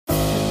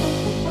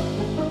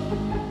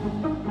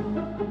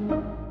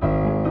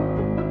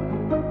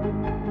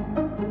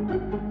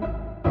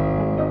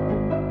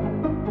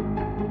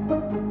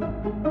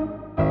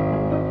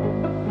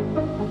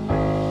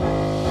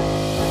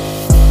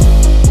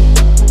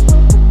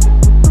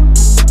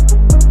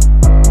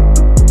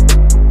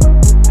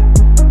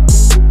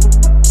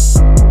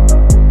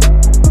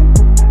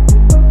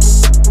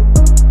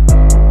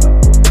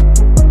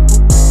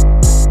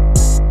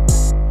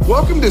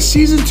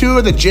Season 2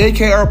 of the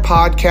JKR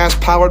podcast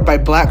powered by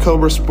Black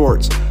Cobra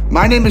Sports.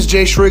 My name is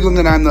Jay Shrigland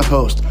and I'm the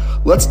host.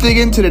 Let's dig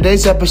into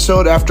today's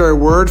episode after a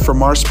word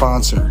from our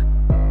sponsor.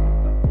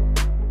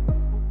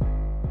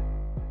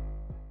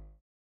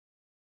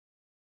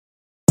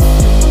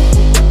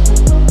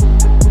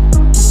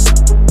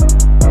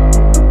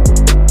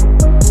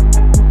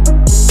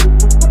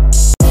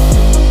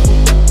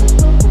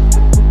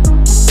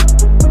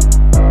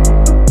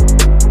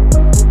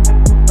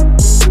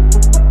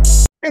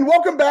 And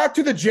welcome back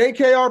to the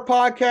JKR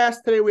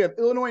podcast. Today we have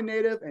Illinois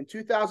native and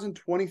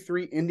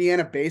 2023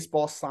 Indiana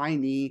baseball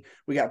signee.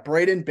 We got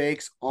Brayden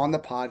Bakes on the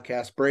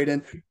podcast.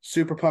 Brayden,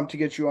 super pumped to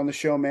get you on the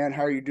show, man.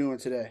 How are you doing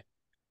today?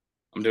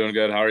 I'm doing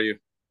good. How are you?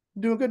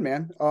 Doing good,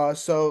 man.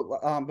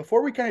 So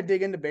before we kind of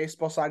dig into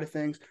baseball side of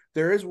things,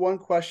 there is one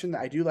question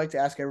that I do like to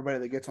ask everybody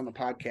that gets on the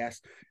podcast,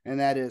 and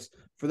that is,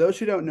 for those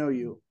who don't know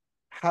you,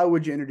 how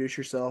would you introduce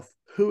yourself?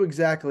 Who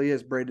exactly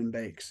is Brayden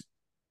Bakes?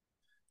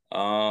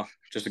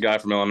 Just a guy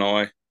from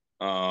Illinois.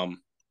 I'm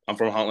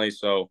from Huntley,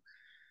 so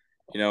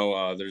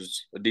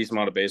there's a decent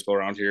amount of baseball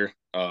around here.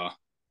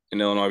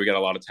 In Illinois, we got a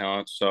lot of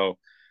talent, so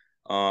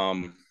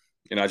I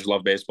just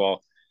love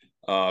baseball,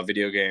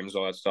 video games,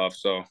 all that stuff.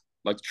 So I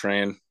like to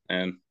train,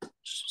 and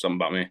just something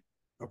about me.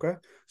 Okay,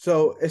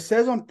 so it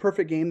says on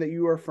Perfect Game that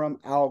you are from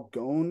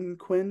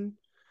Algonquin,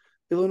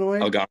 Illinois.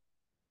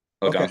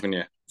 Algonquin,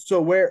 yeah. So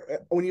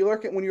when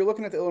you're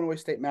looking at the Illinois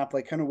state map,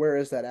 like kind of where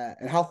is that at,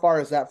 and how far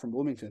is that from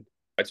Bloomington?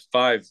 It's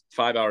five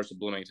hours to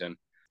Bloomington.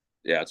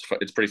 Yeah,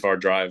 it's pretty far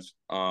drive.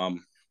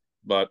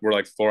 But we're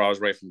like 4 hours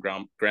away from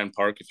Grand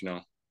Park, if you know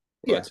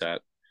where that's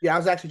at. Yeah, I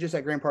was actually just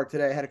at Grand Park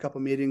today. I had a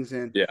couple meetings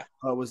and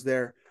was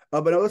there.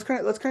 But let's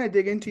kind of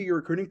dig into your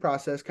recruiting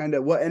process. Kind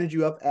of what ended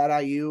you up at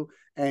IU,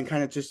 and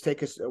kind of just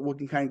take us. We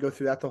can kind of go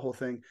through the whole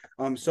thing.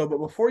 But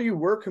before you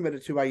were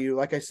committed to IU,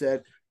 like I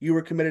said, you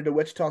were committed to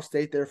Wichita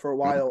State there for a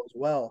while as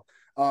well.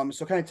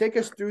 So kind of take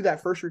us through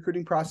that first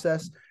recruiting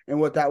process and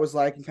what that was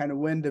like, and kind of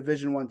when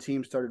Division I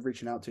teams started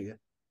reaching out to you.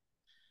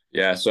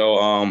 Yeah.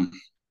 So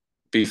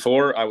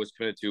before I was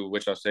committed to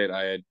Wichita State,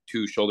 I had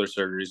 2 shoulder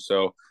surgeries.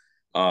 So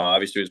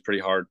obviously it was pretty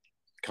hard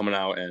coming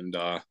out and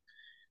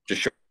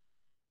just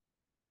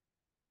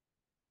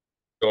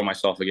showing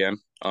myself again.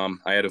 I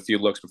had a few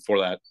looks before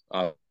that,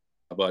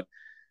 but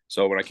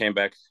so when I came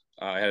back,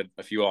 I had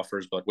a few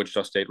offers, but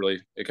Wichita State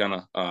really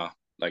kind of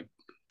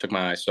took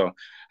my eye. So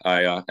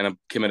I ended up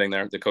committing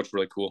there. The coach was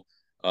really cool,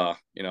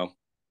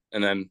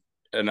 and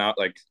now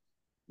like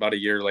about a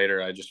year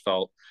later, I just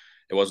felt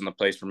it wasn't the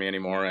place for me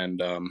anymore. And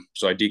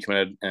so I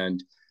decommitted,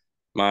 and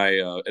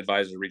my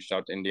advisor reached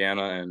out to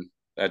Indiana, and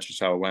that's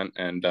just how it went.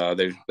 And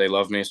they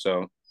love me.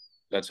 So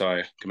that's how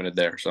I committed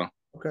there. So.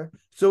 Okay.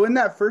 So in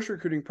that first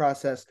recruiting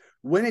process,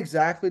 when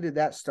exactly did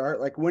that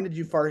start? Like, when did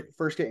you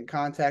first get in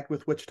contact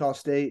with Wichita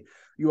State?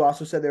 You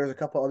also said there was a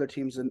couple other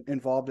teams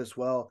involved as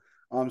well.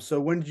 So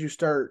when did you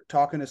start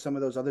talking to some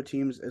of those other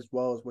teams as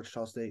well as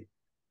Wichita State?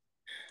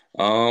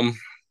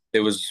 It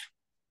was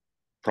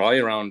probably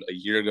around a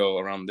year ago,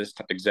 around this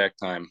exact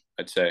time,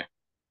 I'd say.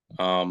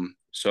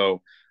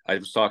 So I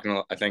was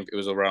talking, I think it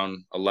was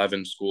around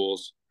 11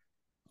 schools.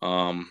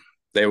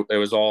 It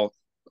was all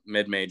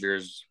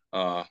mid-majors,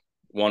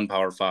 one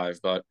Power 5,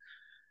 but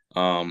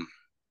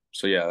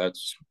so yeah,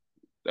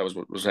 that was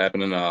what was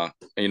happening.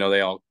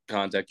 They all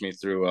contacted me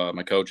through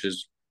my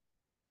coaches.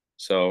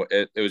 So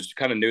it was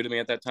kind of new to me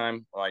at that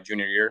time, my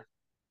junior year.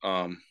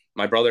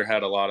 My brother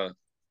had a lot of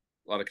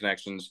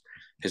connections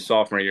his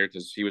sophomore year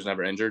because he was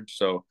never injured.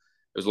 So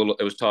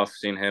it was tough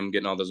seeing him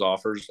getting all those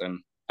offers, and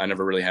I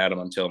never really had them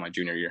until my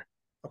junior year.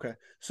 Okay.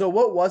 So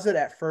what was it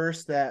at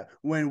first that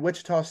when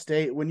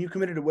you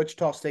committed to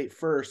Wichita State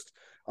first,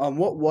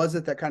 what was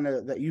it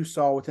that you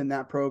saw within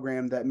that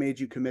program that made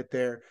you commit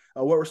there?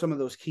 What were some of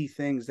those key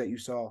things that you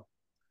saw?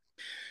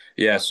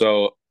 Yeah.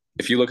 So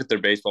if you look at their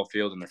baseball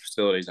field and their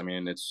facilities, I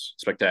mean, it's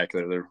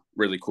spectacular. They're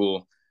really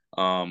cool.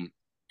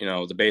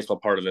 The baseball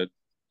part of it,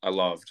 I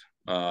loved.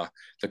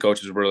 The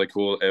coaches were really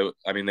cool.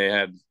 They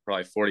had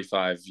probably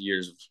 45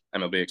 years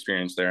of MLB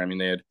experience there. I mean,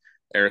 they had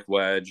Eric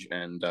Wedge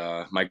and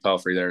Mike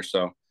Pelfrey there.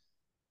 So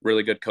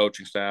really good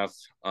coaching staff.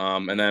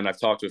 And then I've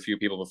talked to a few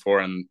people before,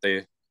 and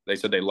they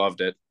said they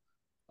loved it.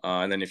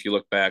 And then if you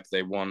look back,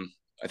 they won,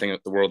 I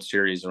think, the World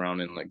Series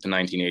around in like the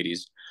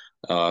 1980s.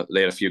 They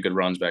had a few good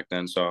runs back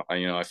then. So,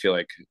 I feel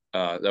like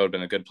that would have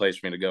been a good place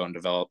for me to go and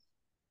develop.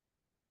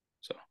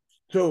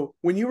 So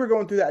when you were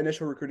going through that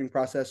initial recruiting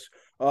process,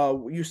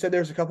 you said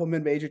there's a couple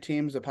mid-major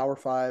teams, the Power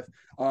 5.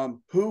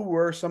 Who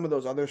were some of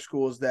those other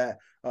schools that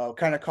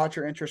kind of caught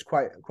your interest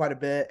quite a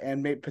bit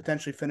and may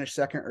potentially finish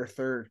second or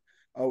third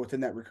within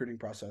that recruiting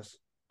process?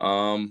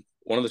 One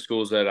of the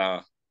schools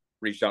that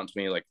reached out to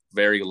me like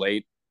very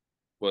late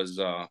was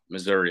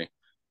Missouri.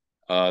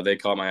 They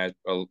caught my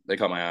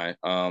eye.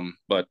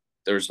 But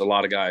there's a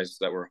lot of guys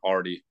that were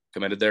already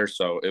committed there,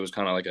 so it was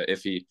kind of like an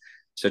iffy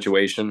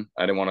situation.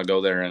 I didn't want to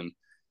go there and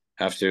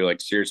have to like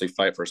seriously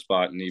fight for a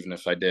spot, and even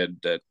if I did,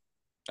 it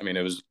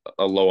was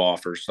a low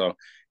offer. So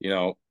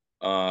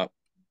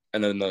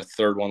and then the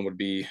third one would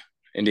be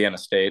Indiana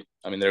State.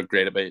 I mean, they're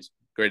great at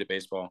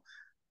baseball.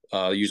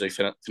 usually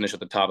finish at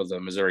the top of the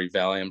Missouri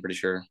Valley. I'm pretty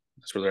sure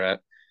that's where they're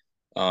at.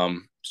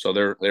 So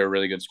they're a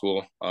really good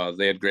school.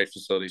 They had great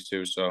facilities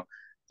too. So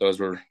those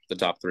were the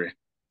top three.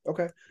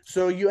 Okay.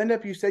 So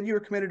you said you were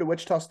committed to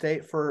Wichita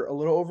State for a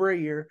little over a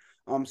year.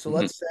 So Mm-hmm.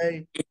 let's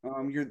say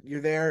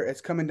you're there,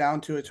 it's coming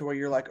down to it to where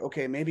you're like,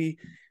 okay, maybe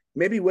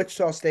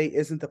Wichita State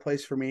isn't the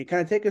place for me.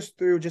 Kind of take us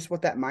through just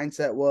what that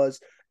mindset was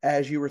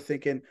as you were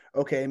thinking,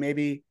 okay,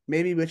 maybe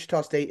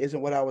Wichita State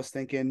isn't what I was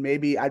thinking.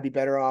 Maybe I'd be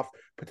better off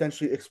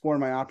potentially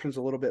exploring my options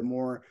a little bit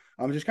more.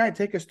 Just kind of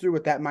take us through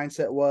what that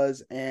mindset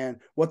was and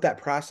what that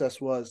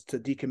process was to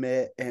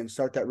decommit and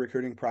start that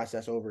recruiting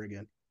process over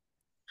again.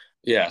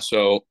 Yeah,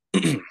 so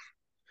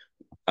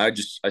I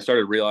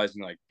started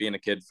realizing, like, being a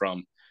kid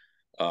from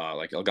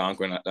like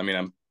Algonquin. I mean,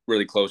 I'm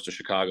really close to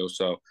Chicago,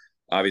 so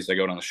obviously I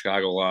go down to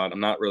Chicago a lot. I'm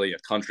not really a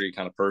country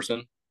kind of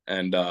person,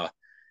 and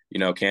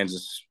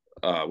Kansas,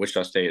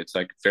 Wichita State, it's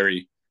like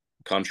very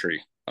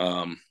country.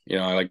 I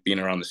like being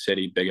around the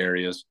city, big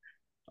areas,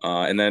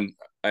 and then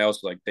I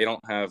also like they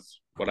don't have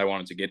what I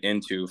wanted to get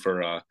into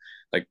for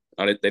they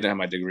didn't have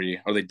my degree,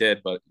 or they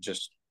did, but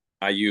just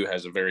IU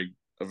has a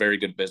very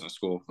good business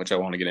school, which I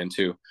want to get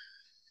into.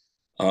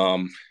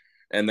 And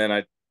then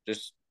I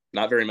just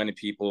not very many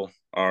people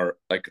are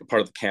like a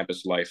part of the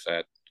campus life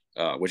at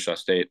Wichita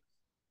State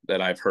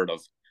that I've heard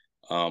of.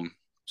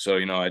 So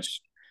I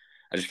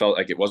just felt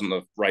like it wasn't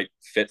the right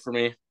fit for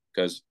me,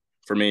 because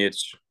for me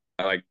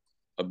I like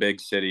a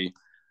big city,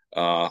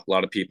 a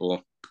lot of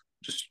people,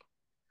 just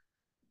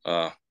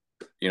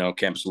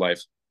campus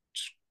life,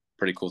 just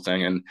pretty cool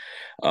thing. And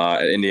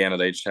at Indiana,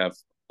 they just have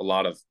a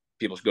lot of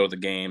people go to the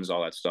games,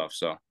 all that stuff.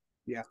 So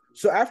Yeah.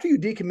 So after you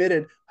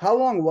decommitted, how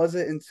long was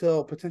it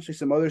until potentially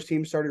some other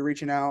teams started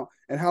reaching out?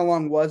 And how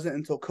long was it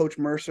until Coach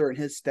Mercer and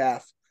his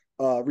staff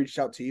reached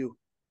out to you?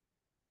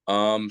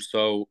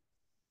 So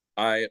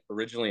I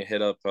originally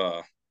hit up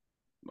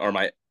or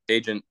my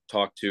agent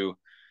talked to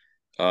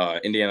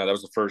Indiana. That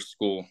was the first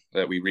school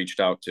that we reached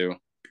out to.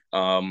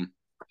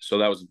 So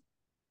that was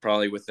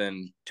probably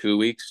within 2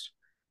 weeks.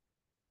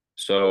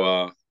 So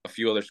a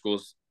few other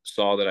schools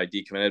saw that I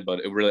decommitted,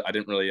 but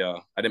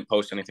I didn't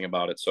post anything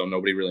about it, so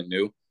nobody really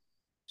knew.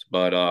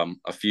 But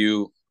a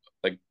few,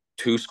 like,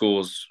 two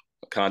schools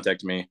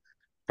contacted me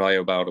probably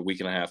about a week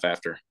and a half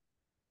after.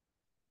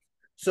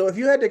 So if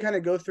you had to kind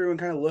of go through and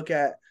kind of look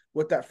at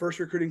what that first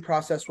recruiting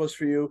process was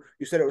for you,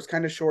 you said it was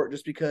kind of short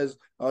just because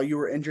you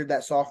were injured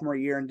that sophomore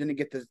year and didn't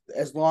get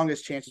as long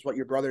as chance as what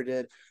your brother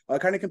did.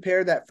 Kind of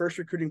compare that first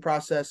recruiting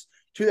process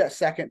to that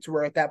second, to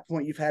where at that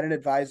point you've had an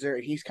advisor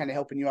and he's kind of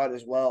helping you out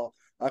as well.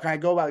 Kind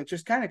of go about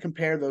just kind of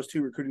compare those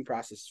two recruiting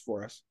processes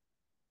for us.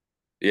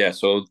 Yeah,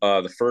 so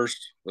the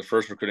first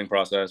recruiting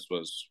process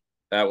was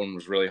that one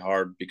was really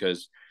hard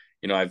because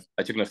I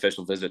took an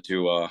official visit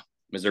to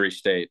Missouri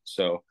State.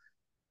 So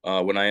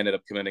when I ended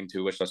up committing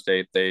to Wichita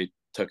State, they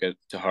took it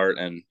to heart,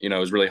 and it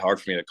was really hard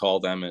for me to call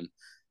them and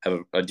have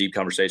deep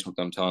conversation with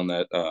them, telling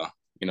them that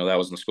that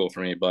wasn't the school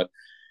for me. But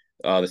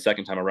the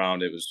second time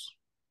around, it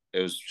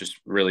was just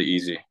really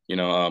easy.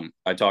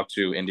 I talked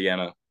to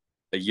Indiana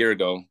a year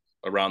ago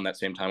around that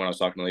same time when I was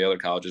talking to the other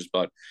colleges,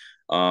 but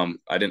I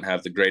didn't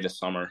have the greatest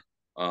summer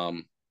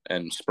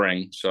and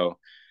spring, so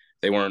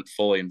they weren't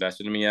fully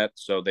invested in me yet,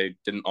 so they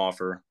didn't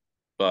offer.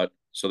 But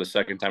so the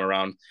second time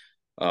around,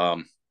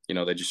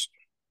 they just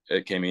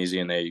it came easy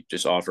and they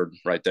just offered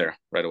right there,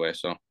 right away.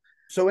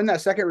 So in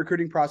that second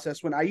recruiting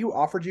process, when IU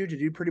offered you,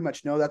 did you pretty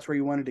much know that's where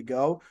you wanted to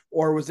go,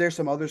 or was there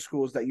some other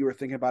schools that you were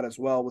thinking about as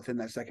well within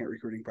that second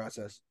recruiting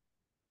process?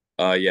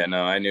 Yeah,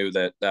 no, I knew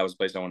that that was the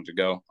place I wanted to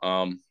go.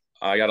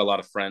 I got a lot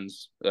of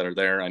friends that are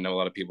there. I know a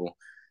lot of people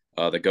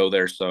that go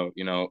there, so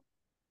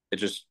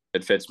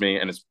it fits me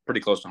and it's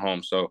pretty close to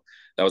home. So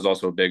that was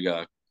also a big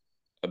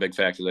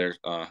factor there.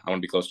 I want to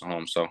be close to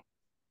home.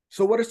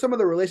 So what are some of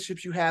the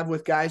relationships you have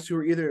with guys who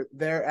are either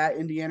there at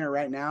Indiana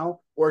right now,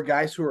 or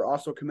guys who are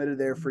also committed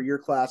there for your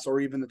class, or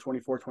even the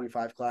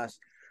 24-25 class?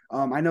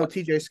 I know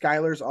TJ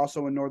Schuyler's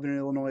also in Northern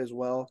Illinois as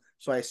well,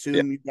 so I Yeah,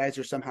 assume you guys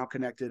are somehow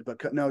connected.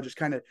 But no, just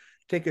kind of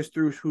take us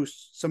through who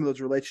some of those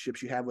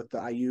relationships you have with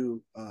the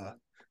IU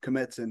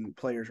commits and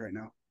players right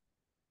now.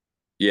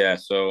 yeah.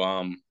 So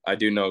I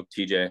do know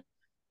TJ.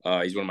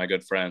 He's one of my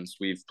good friends.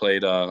 We've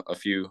played a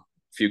few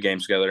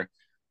games together.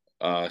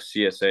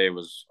 CSA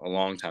was a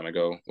long time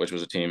ago, which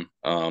was a team.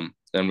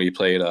 Then we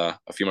played a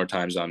few more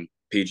times on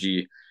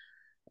PG.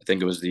 I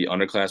think it was the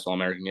underclass All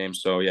American game.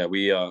 So yeah,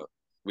 we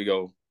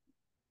go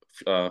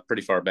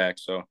pretty far back.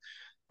 So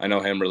I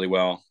know him really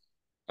well.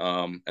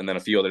 And then a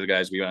few other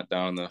guys, we went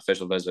down on the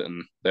official visit,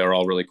 and they were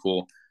all really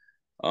cool.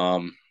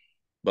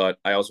 But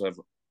I also have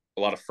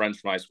a lot of friends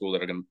from high school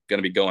that are going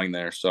to be going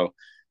there. So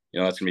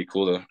that's going to be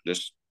cool to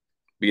just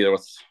be there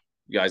with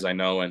guys I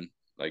know and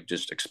like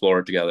just explore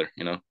it together.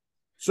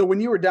 So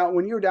when you were down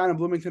in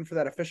Bloomington for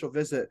that official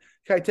visit,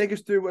 can I take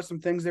us through what some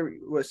things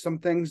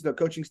the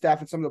coaching staff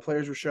and some of the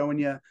players were showing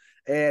you,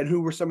 and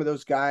who were some of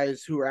those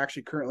guys who are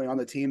actually currently on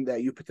the team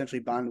that you potentially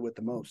bonded with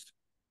the most?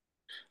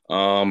 They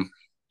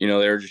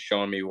were just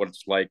showing me what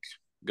it's like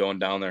going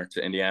down there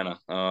to Indiana.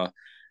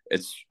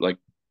 It's like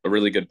a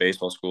really good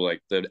baseball school.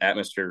 Like the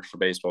atmosphere for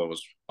baseball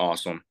was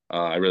awesome.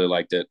 I really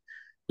liked it.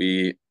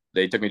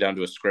 They took me down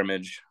to a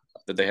scrimmage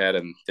that they had,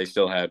 and they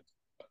still had,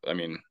 I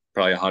mean,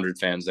 probably 100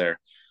 fans there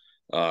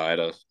at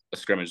a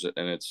scrimmage,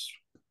 and it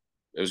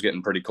was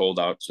getting pretty cold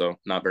out, so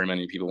not very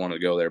many people wanted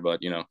to go there.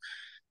 But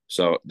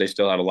so they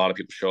still had a lot of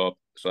people show up,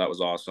 so that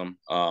was awesome.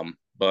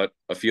 But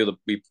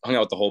we hung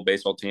out with the whole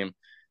baseball team,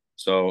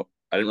 so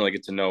I didn't really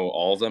get to know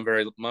all of them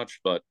very much,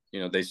 but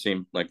they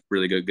seemed like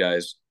really good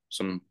guys,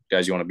 some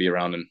guys you want to be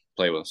around and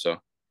play with. So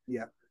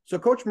yeah. So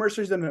Coach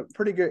Mercer's done a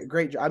pretty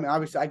great job. I mean,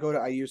 obviously I go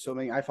to IU, so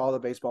I follow the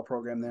baseball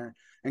program there,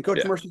 and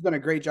Coach Mercer's done a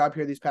great job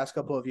here these past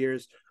couple of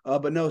years.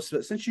 But no,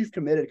 since you've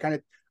committed, kind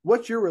of,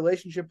 what's your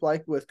relationship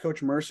like with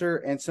Coach Mercer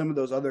and some of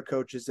those other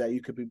coaches that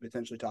you could be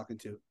potentially talking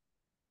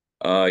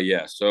to?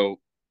 Yeah. So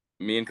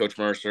me and Coach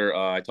Mercer,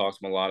 I talked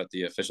to him a lot at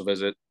the official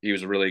visit. He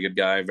was a really good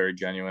guy, very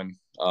genuine.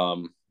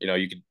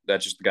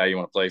 That's just the guy you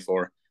want to play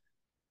for.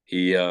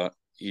 He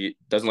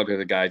doesn't look like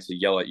the guy to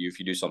yell at you if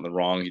you do something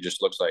wrong. He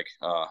just looks like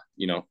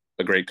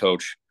a great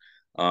coach.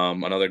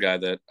 Another guy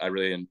that I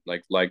really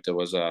liked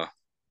was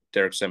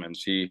Derek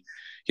Simmons. He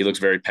looks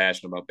very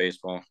passionate about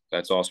baseball.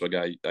 That's also a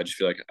guy I just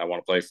feel like I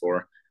want to play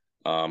for.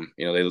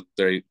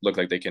 They look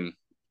like they can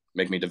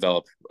make me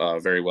develop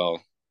very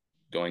well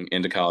going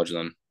into college, and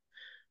then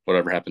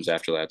whatever happens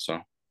after that.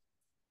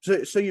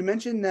 So you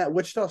mentioned that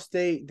Wichita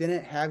State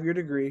didn't have your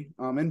degree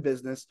in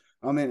business.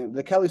 And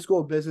the Kelly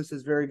School of Business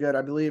is very good.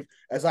 I believe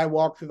as I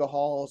walk through the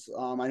halls,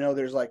 I know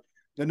there's like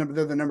they're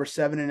the number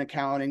 7 in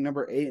accounting,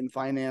 number 8 in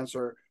finance,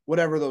 or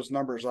whatever those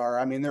numbers are.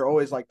 I mean, they're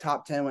always like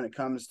top 10 when it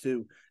comes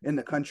to in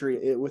the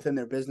country within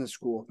their business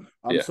school.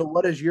 So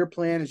what is your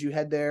plan as you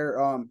head there?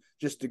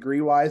 Just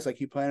degree wise, like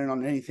you planning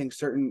on anything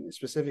certain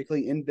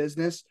specifically in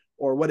business,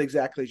 or what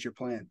exactly is your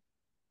plan?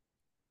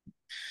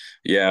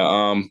 Yeah,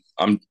 I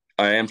want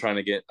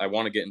to get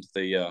into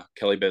the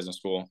Kelly Business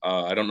School.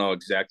 I don't know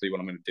exactly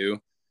what I'm going to do.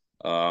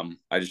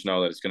 I just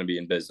know that it's going to be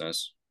in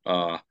business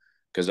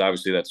because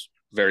obviously that's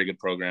a very good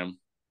program.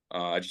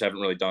 I just haven't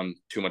really done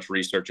too much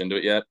research into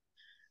it yet.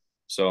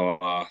 So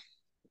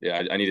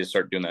yeah, I need to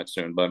start doing that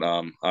soon. But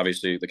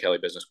obviously the Kelly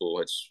Business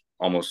School,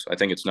 I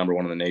think it's number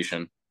 1 in the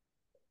nation.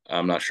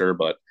 I'm not sure,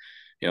 but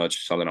it's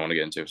just something I want to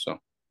get into. So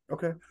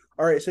okay.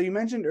 All right. So you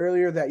mentioned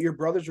earlier that your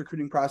brother's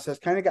recruiting process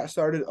kind of got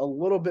started a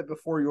little bit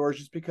before yours,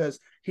 just because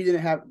he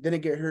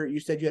didn't get hurt. You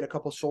said you had a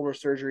couple shoulder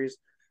surgeries.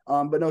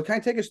 But no, kind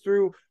of take us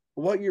through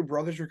what your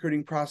brother's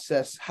recruiting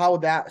process, how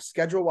that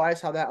schedule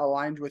wise, how that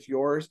aligned with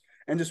yours,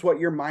 and just what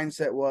your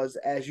mindset was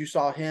as you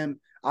saw him.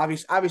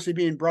 Obviously,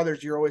 being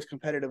brothers, you're always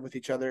competitive with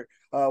each other.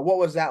 What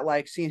was that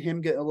like, seeing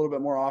him getting a little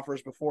bit more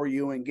offers before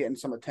you and getting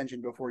some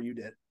attention before you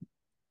did?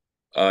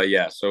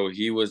 Yeah. So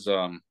he was.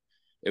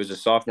 It was a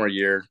sophomore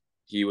year.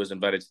 He was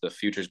invited to the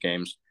Futures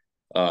Games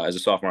as a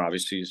sophomore.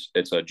 Obviously,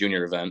 it's a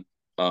junior event.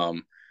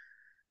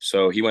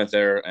 So he went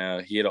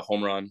there. He hit a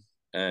home run,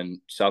 and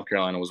South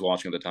Carolina was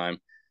watching at the time,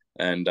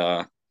 and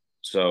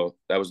so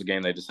that was the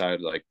game they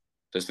decided like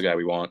this is the guy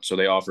we want. So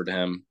they offered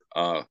him,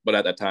 but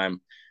at that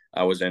time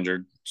I was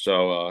injured,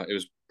 so it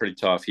was pretty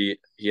tough. He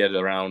had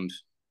around,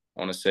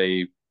 I want to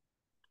say,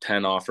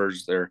 10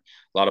 offers. There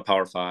a lot of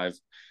Power Five,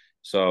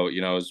 so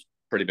it was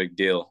a pretty big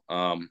deal.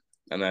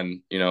 And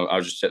then I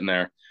was just sitting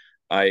there.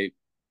 I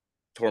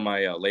tore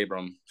my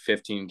labrum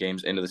 15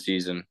 games into the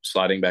season,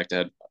 sliding back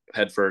to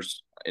head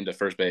first into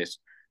first base.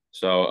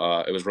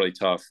 So it was really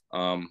tough.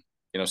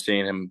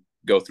 Seeing him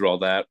go through all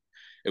that,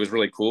 it was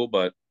really cool.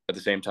 But at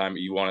the same time,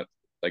 you want it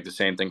like the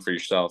same thing for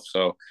yourself.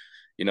 So,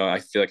 I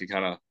feel like it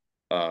kind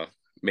of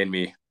made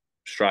me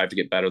strive to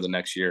get better the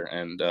next year,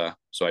 and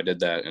so I did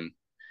that, and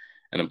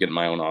I'm getting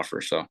my own offer.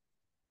 So.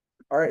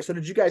 All right. So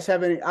did you guys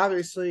have any?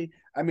 Obviously,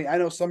 I mean, I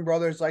know some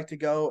brothers like to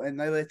go and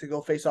they like to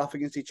go face off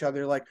against each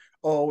other. Like,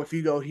 oh, if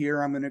you go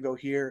here, I'm going to go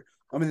here.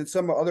 I mean, then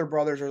some other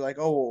brothers are like,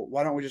 oh, well,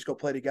 why don't we just go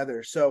play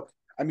together? So,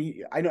 I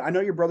mean, I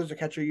know your brother's a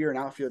catcher, you're an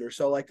outfielder.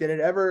 So, like, did it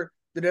ever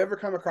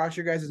come across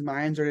your guys'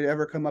 minds, or did it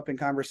ever come up in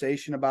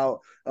conversation about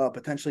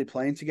potentially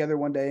playing together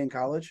one day in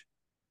college?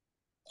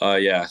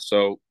 Yeah.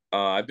 So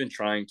I've been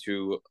trying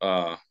to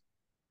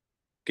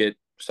get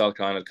South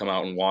Carolina to come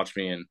out and watch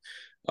me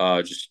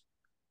and just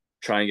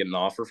try and get an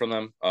offer from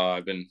them.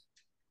 I've been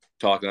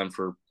talking to them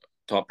for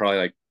probably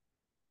like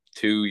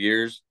 2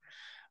 years.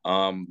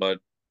 But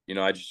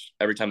I just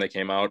every time they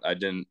came out, I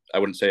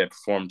wouldn't say I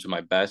performed to my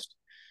best.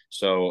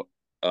 So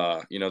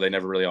they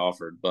never really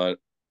offered. But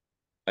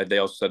they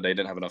also said they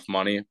didn't have enough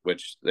money,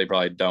 which they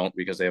probably don't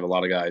because they have a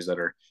lot of guys that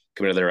are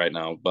committed there right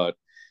now. But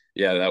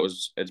yeah,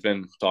 it's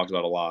been talked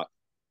about a lot.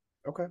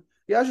 Okay.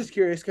 Yeah, I was just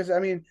curious because I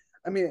mean,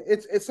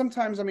 it's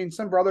sometimes, I mean,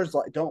 some brothers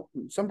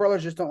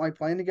just don't like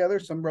playing together.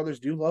 Some brothers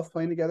do love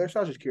playing together.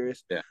 So I was just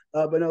curious. Yeah.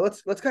 But no,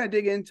 let's kind of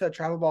dig into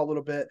travel ball a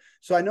little bit.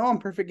 So I know on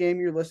Perfect Game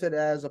you're listed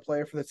as a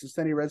player for the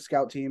Cincinnati Red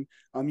Scout team.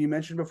 You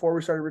mentioned before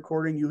we started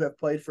recording you have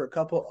played for a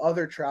couple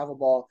other travel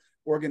ball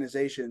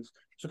organizations.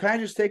 So kind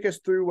of just take us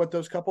through what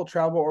those couple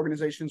travel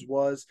organizations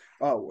what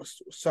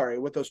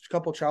those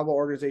couple travel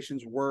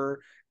organizations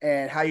were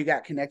and how you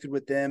got connected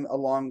with them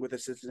along with the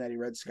Cincinnati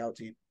Red Scout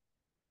team.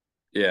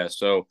 Yeah.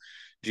 So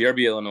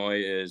GRB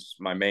Illinois is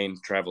my main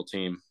travel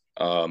team.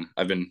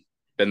 I've been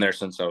there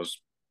since I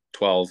was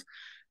 12.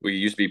 We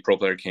used to be Pro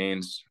Player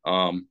Canes.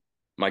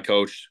 My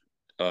coach,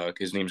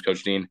 his name's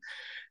Coach Dean.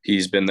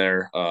 He's been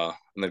there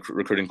in the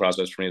recruiting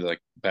process for me like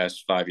the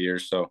past 5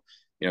 years. So,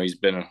 he's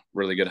been a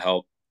really good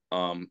help.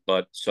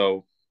 But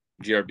so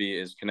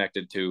GRB is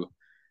connected to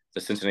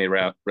the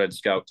Cincinnati Red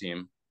Scout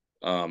team.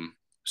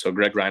 So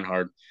Greg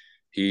Reinhardt,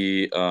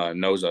 he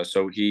knows us.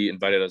 So he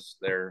invited us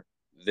there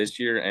this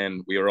year,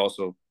 and we were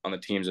also on the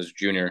teams as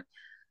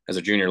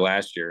a junior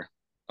last year.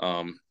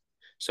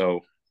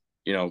 So,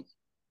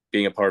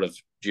 being a part of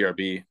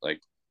GRB,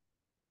 like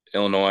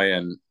Illinois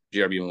and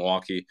GRB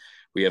Milwaukee,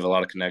 we have a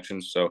lot of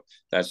connections. So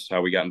that's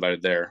how we got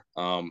invited there.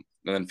 And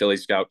then Philly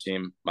Scout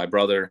team, my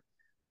brother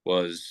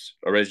was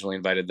originally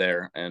invited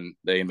there, and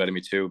they invited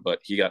me too, but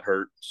he got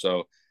hurt.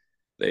 So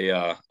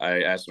I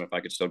asked them if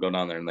I could still go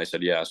down there, and they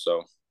said yeah.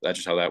 So that's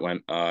just how that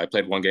went. I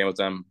played one game with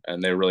them,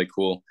 and they were really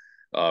cool.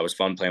 It was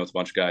fun playing with a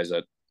bunch of guys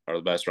that are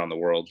the best around the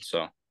world.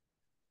 So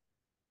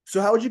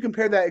how would you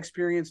compare that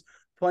experience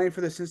playing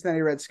for the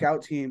Cincinnati Red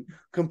Scout team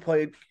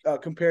compared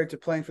to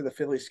playing for the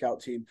Philly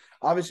Scout team?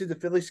 Obviously, the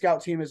Philly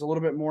Scout team is a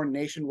little bit more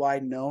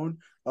nationwide known,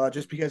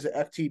 just because of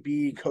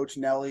FTB, Coach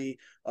Nelly,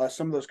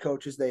 some of those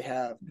coaches they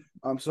have.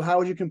 So how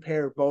would you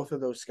compare both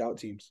of those scout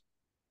teams?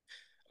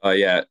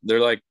 Yeah, they're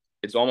like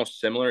it's almost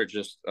similar.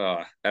 Just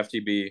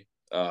FTB,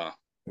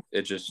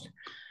 it's just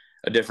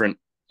a different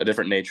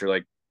nature.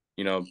 Like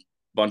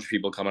bunch of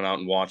people coming out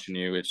and watching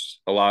you.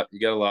 It's a lot. You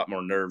get a lot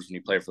more nerves when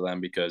you play for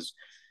them because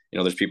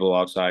there's people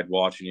outside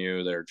watching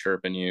you. They're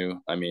chirping you.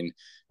 I mean,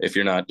 if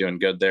you're not doing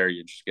good there,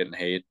 you're just getting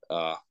hate.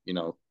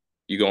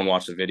 You go and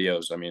watch the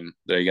videos. I mean,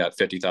 they got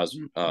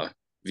 50,000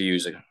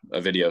 views a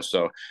video,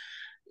 so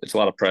it's a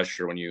lot of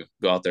pressure when you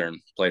go out there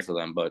and play for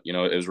them. But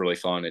it was really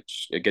fun.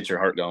 It gets your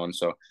heart going.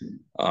 So,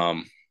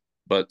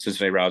 but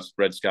Cincinnati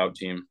Red Scout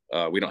team,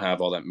 we don't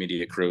have all that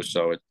media crew,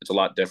 so it's a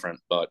lot different.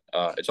 But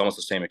it's almost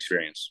the same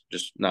experience,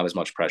 just not as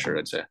much pressure,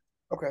 I'd say.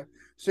 Okay.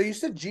 So you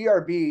said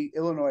GRB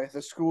Illinois,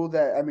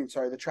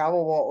 the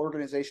travel ball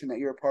organization that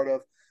you're a part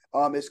of,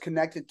 is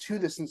connected to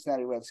the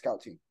Cincinnati Red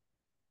Scout team.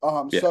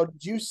 Yeah. So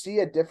do you see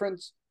a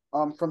difference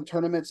from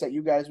tournaments that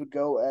you guys would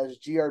go as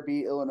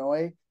GRB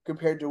Illinois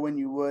compared to when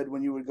you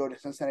would go to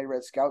Cincinnati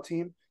Red Scout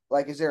team?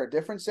 Like, is there a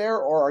difference there,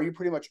 or are you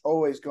pretty much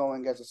always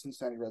going as a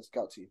Cincinnati Red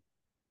Scout team?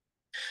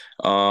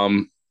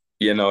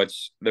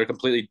 They're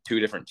completely two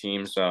different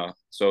teams.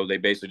 So they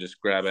basically just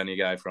grab any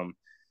guy from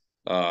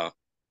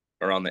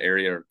around the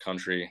area or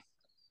country.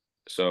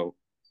 So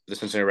the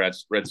Cincinnati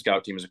Red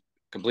Scout team is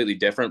completely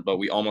different, but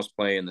we almost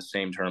play in the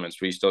same tournaments.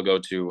 We still go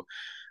to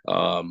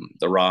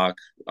the Rock,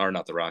 or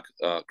not the Rock,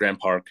 Grand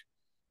Park,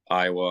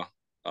 Iowa.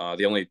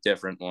 The only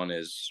different one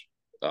is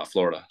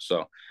Florida.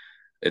 So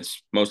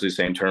it's mostly the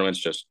same tournaments,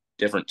 just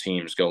different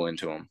teams go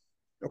into them.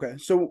 Okay.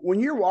 So when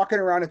you're walking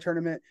around a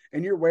tournament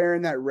and you're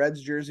wearing that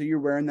Reds jersey, you're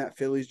wearing that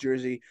Phillies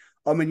jersey,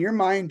 in your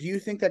mind, do you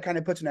think that kind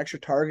of puts an extra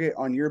target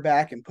on your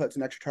back and puts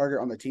an extra target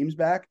on the team's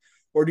back?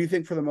 Or do you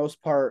think for the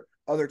most part,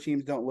 other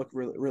teams don't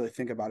really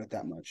think about it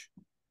that much?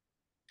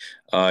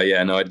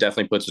 Yeah, no, it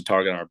definitely puts a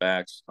target on our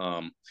backs.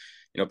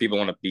 People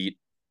want to beat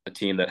a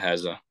team that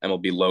has a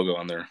MLB logo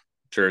on their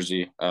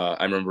jersey.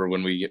 I remember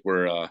when we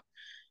were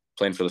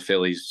playing for the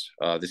Phillies,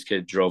 this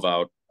kid drove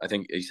out. I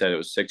think he said it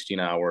was 16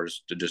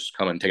 hours to just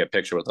come and take a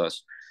picture with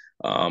us.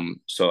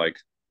 So it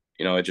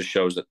just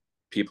shows that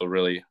people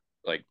really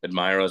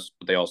admire us,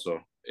 but they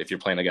also, if you're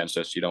playing against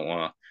us, you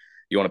want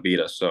to beat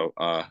us. So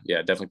yeah,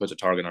 it definitely puts a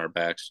target on our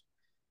backs.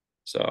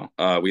 So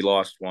we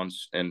lost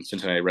once in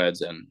Cincinnati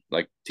Reds, and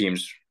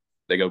teams,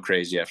 they go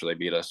crazy after they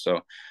beat us. So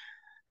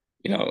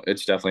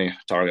it's definitely a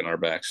target on our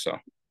backs.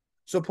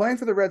 So playing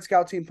for the Red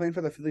Scout team, playing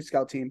for the Philly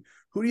Scout team,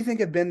 who do you think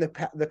have been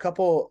the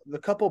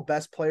couple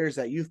best players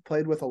that you've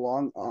played with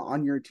along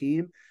on your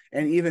team,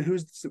 and even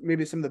who's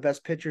maybe some of the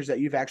best pitchers that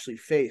you've actually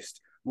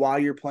faced while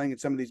you're playing at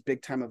some of these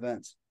big time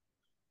events?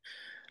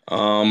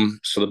 So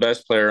the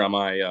best players on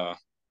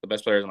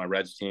my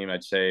Reds team,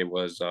 I'd say,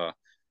 was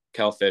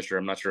Cal Fisher.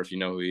 I'm not sure if you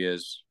know who he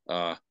is.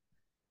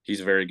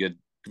 He's a very good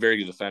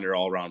defender,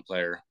 all around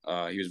player.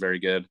 He was very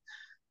good.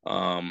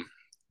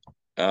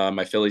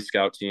 My Philly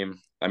Scout team,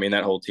 I mean,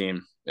 that whole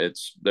team,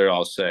 they're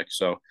all sick.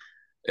 So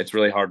it's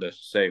really hard to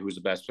say who's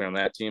the best player on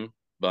that team.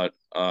 But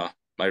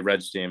my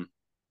Reds team,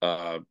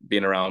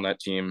 being around that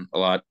team a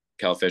lot,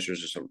 Cal Fisher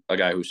is just a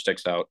guy who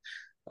sticks out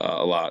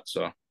a lot.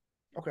 So.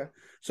 Okay.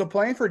 So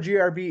playing for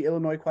GRB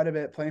Illinois quite a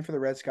bit, playing for the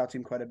Red Scout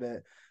team quite a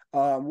bit.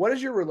 What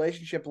is your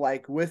relationship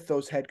like with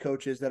those head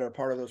coaches that are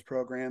part of those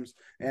programs,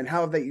 and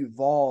how have they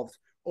evolved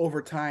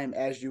over time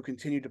as you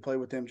continue to play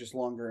with them just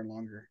longer and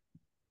longer?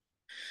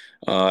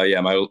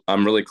 Yeah,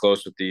 I'm really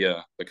close with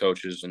the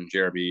coaches in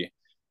GRB,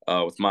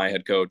 with my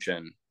head coach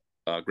and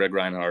Greg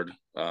Reinhardt.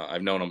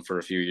 I've known him for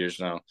a few years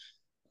now,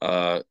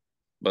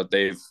 but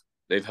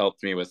they've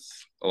helped me with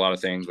a lot of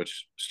things,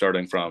 which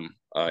starting from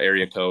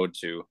area code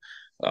to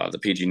the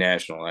PG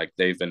National.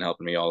 They've been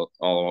helping me all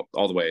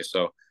the way.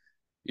 So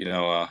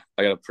I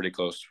got a pretty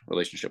close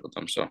relationship with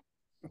them. So.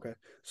 Okay.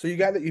 So you've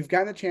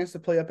gotten a chance to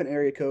play up in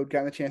area code,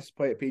 gotten a chance to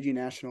play at PG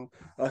National.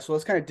 So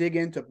let's kind of dig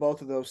into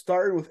both of those,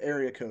 starting with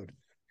area code.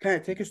 Kind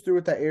of take us through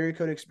what that area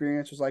code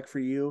experience was like for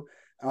you.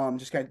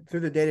 Just kind of through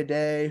the day to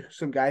day,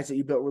 some guys that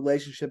you built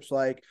relationships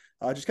like.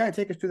 Just kind of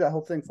take us through that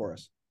whole thing for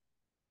us.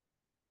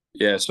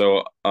 Yeah,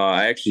 so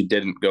I actually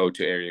didn't go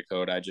to area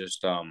code. I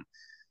just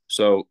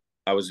so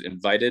I was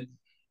invited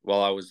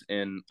while I was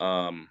in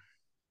I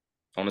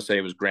want to say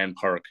it was Grand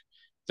Park.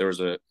 There was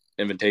a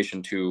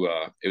invitation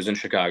to it was in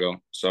Chicago,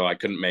 so I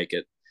couldn't make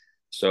it.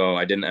 So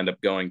I didn't end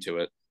up going to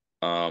it.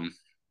 Um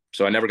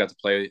so I never got to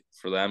play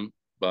for them,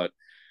 but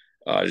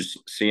just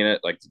seeing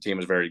it, like the team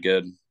was very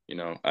good.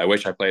 I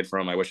wish I played for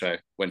them. I wish I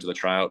went to the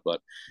tryout,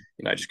 but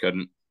I just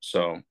couldn't.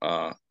 So,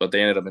 but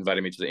they ended up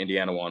inviting me to the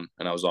Indiana one,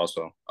 and I was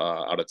also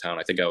out of town.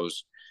 I think I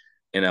was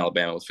in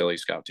Alabama with Philly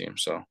scout team.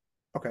 So,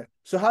 Okay.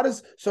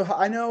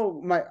 I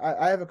know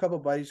I have a couple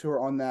of buddies who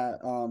are on that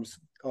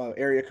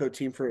area code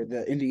team for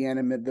the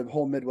the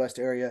whole Midwest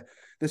area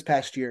this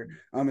past year.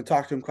 And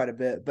talked to them quite a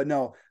bit. But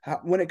no,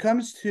 when it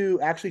comes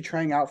to actually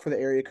trying out for the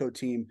area code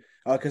team,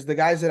 because the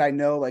guys that I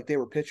know, like they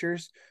were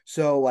pitchers,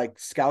 so like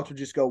scouts would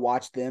just go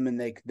watch them, and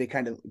they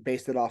kind of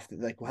based it off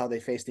like how they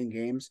faced in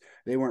games.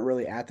 They weren't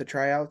really at the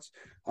tryouts.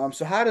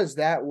 So how does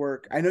that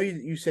work? I know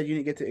you said you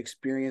didn't get to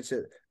experience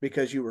it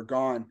because you were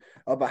gone.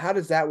 But how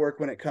does that work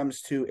when it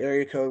comes to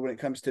area code, when it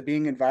comes to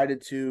being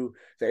invited to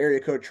the area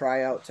code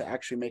tryout to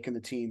actually making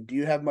the team? Do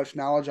you have much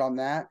knowledge on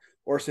that?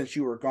 Or since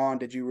you were gone,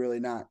 did you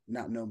really not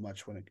know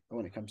much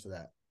when it comes to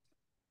that?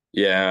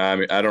 yeah, I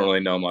mean, I don't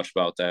really know much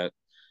about that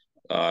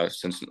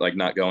since like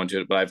not going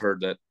to it, but I've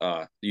heard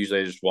that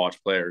usually they just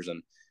watch players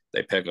and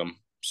they pick them.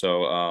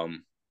 So,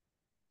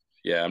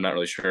 yeah, I'm not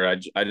really sure.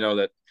 I know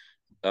that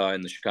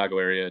in the Chicago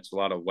area, it's a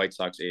lot of White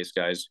Sox ace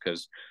guys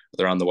because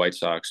they're on the White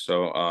Sox.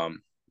 So,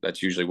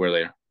 that's usually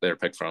where they're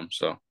picked from.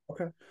 So.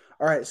 Okay.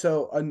 All right.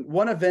 So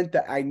one event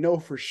that I know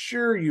for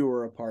sure you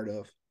were a part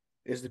of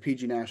is the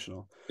PG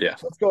National. Yeah.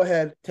 So let's go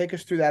ahead, take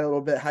us through that a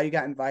little bit, how you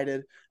got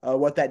invited,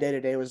 what that day to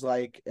day was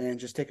like, and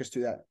just take us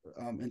through that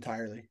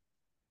entirely.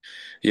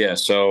 Yeah.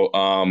 So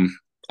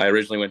I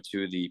originally went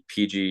to the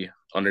PG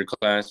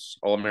underclass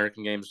All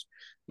American games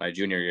my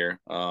junior year.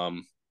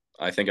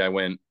 I think I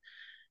went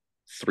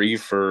 3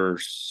 for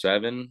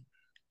 7.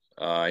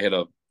 I hit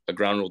a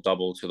ground rule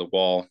double to the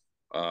wall.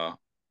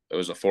 It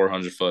was a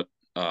 400-foot.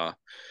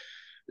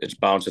 It's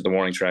bounced at the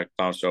warning track,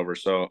 bounced over.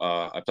 So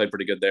I played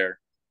pretty good there,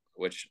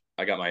 which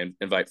I got my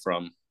invite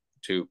from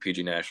to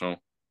PG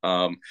National.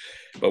 Um,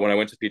 but when I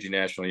went to PG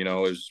National,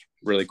 it was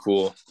really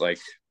cool. Like,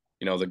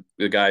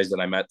 the guys that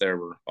I met there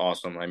were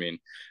awesome. I mean,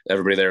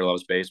 everybody there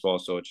loves baseball,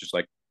 so it's just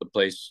like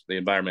the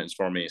environment is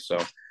for me. So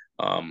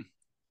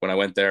when I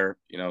went there,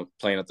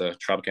 playing at the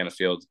Tropicana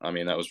field, I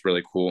mean, that was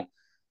really cool.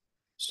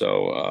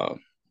 So,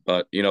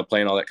 but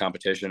playing all that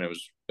competition, it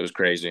was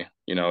crazy.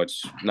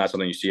 It's not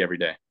something you see every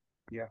day.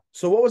 Yeah.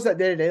 So what was that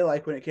day to day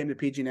like when it came to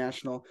PG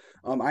National?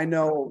 I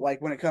know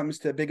like when it comes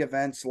to big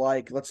events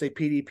like let's say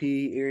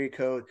PDP, area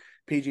code,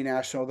 PG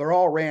National, they're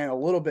all ran a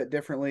little bit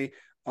differently,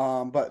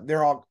 but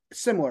they're all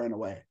similar in a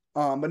way.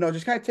 But no,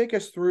 just kind of take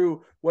us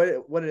through what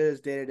it is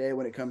day to day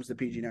when it comes to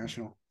PG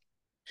National.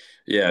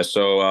 Yeah.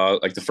 So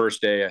like the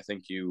first day, I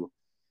think you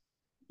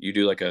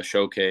do like a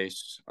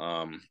showcase.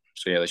 So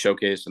yeah, the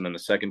showcase, and then the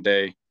second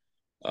day,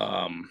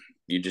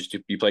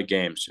 you play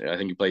games. I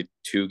think you play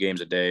 2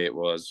 games a day. It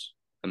was,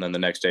 and then the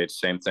next day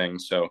it's the same thing.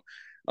 So,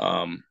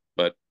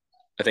 but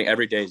I think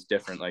every day is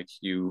different. Like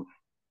you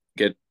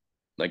get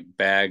like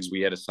bags. We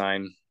had to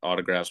sign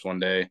autographs one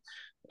day.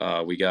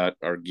 We got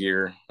our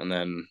gear, and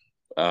then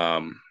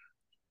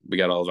we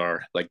got all of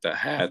our like the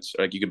hats.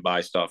 Like you could buy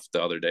stuff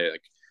the other day.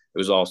 Like it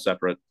was all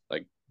separate.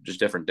 Like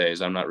just different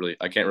days. I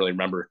can't really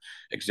remember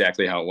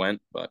exactly how it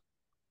went, but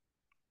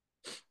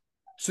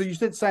So you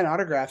said sign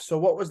autographs. So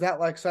what was that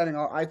like signing?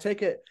 I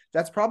take it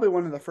that's probably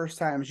one of the first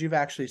times you've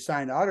actually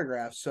signed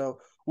autographs. So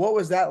what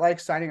was that like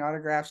signing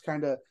autographs?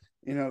 Kind of,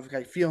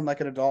 like feeling like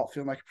an adult,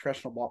 feeling like a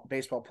professional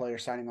baseball player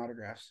signing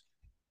autographs.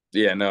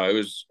 yeah, no, it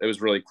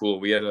was really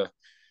cool.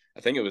 I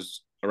think it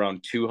was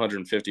around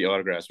 250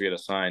 autographs we had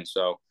to sign.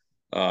 So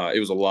it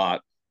was a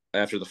lot.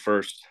 After the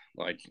first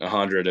like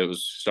 100, it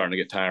was starting to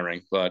get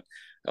tiring. But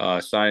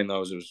signing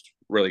those, it was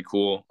really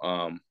cool.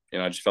 I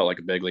just felt like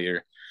a big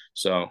leaguer.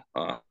 So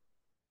yeah,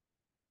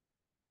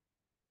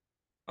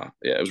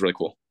 it was really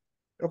cool.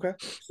 Okay.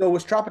 So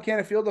was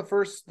Tropicana Field the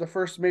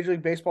first Major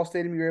League Baseball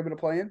stadium you were able to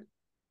play in?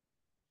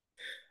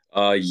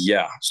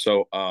 Yeah.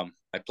 So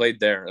I played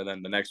there, and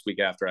then the next week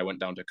after, I went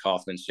down to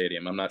Kauffman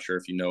Stadium. I'm not sure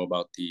if you know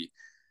about the.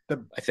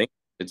 The I think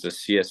it's a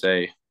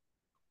CSA.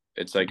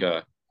 It's like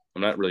a.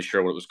 I'm not really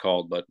sure what it was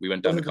called, but we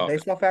went was down to it the Kauffman.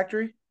 baseball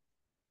factory?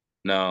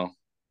 No,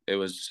 it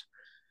was.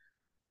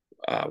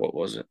 What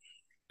was it?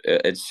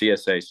 It's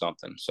CSA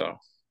something. So,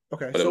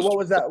 Okay. but it So was. what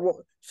was that?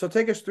 So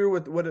take us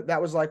through what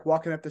that was like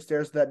walking up the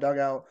stairs to that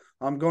dugout.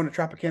 Going to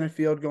Tropicana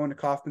Field, going to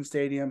Kauffman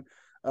Stadium.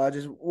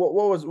 Just what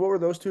were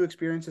those two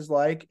experiences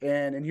like?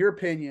 And in your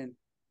opinion,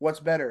 what's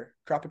better,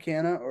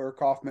 Tropicana or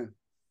Kauffman?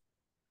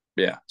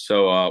 Yeah.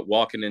 So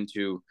walking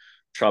into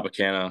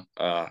Tropicana,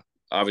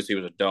 obviously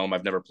it was a dome.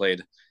 I've never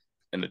played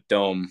in a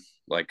dome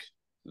like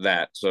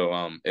that.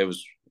 So it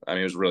was, I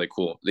mean, it was really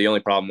cool. The only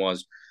problem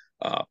was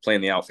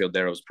playing the outfield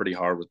there. It was pretty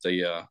hard with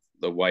the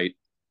white,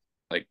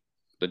 like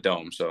the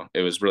dome. So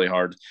it was really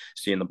hard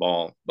seeing the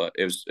ball, but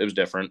it was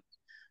different.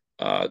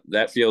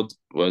 That field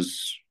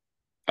was,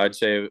 I'd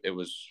say it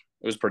was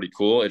pretty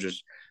cool. It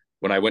just,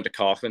 when I went to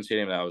Kauffman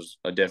Stadium, that was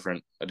a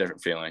different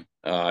feeling.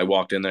 I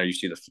walked in there, you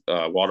see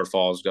the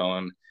waterfalls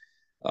going.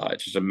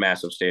 It's just a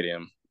massive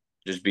stadium.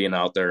 Just being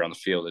out there on the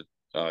field,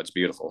 it's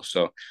beautiful.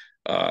 So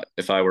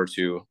if I were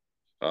to,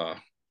 uh,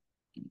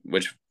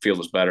 which field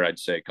is better, I'd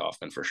say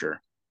Kauffman for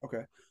sure.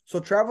 Okay. So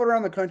traveled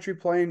around the country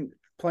playing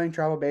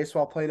travel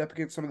baseball, played up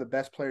against some of the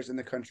best players in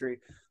the country.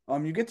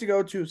 You get to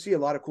go to see a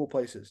lot of cool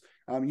places.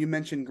 You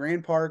mentioned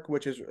Grand Park,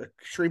 which is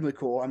extremely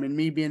cool. I mean,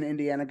 me being an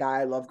Indiana guy,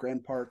 I love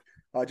Grand Park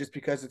just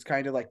because it's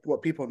kind of like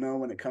what people know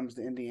when it comes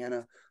to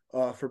Indiana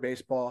for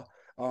baseball.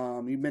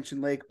 You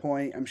mentioned Lake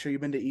Point. I'm sure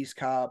you've been to East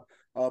Cobb.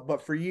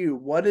 But for you,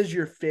 what is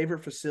your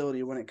favorite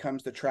facility when it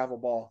comes to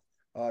travel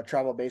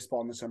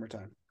baseball in the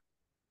summertime?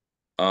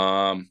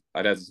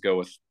 I'd have to go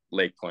with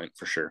Lake Point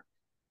for sure.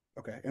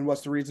 Okay. And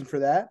what's the reason for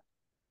that?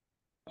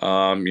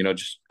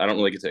 Just I don't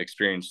really get to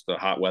experience the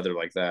hot weather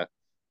like that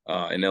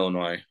in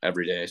Illinois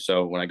every day.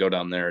 So when I go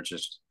down there, it's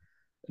just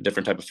a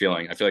different type of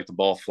feeling. I feel like the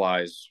ball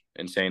flies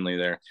insanely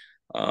there.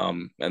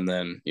 And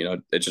then,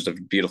 it's just a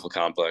beautiful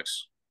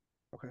complex.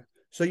 Okay.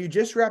 So you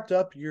just wrapped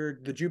up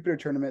the Jupiter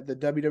tournament, the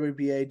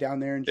WWBA down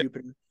there in Yeah.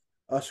 Jupiter.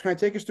 So can I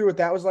take us through what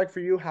that was like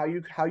for you, how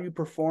you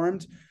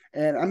performed?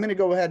 And I'm going to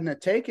go ahead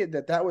and take it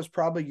that was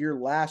probably your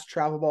last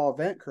travel ball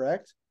event,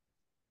 correct?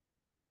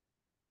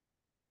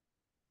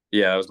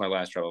 Yeah, that was my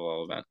last travel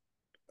ball event.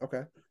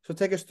 Okay. So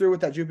take us through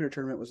what that Jupiter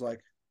tournament was like.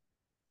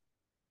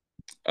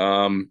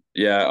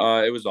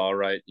 Yeah, it was all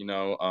right.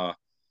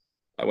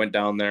 I went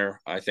down there.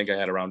 I think I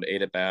had around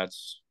 8 at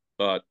bats,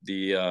 but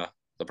the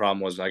problem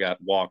was I got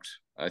walked.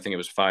 I think it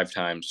was 5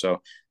 times,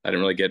 so I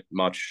didn't really get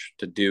much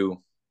to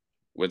do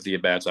with the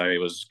at bats I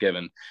was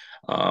given.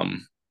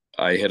 Um,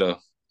 I hit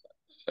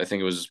I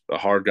think it was a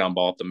hard ground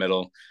ball up the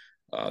middle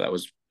that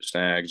was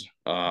snagged,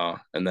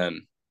 and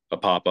then a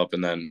pop up,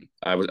 and then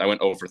I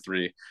went 0 for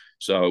 3,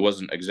 so it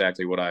wasn't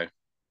exactly what I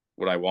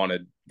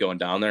wanted going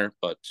down there,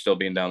 but still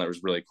being down there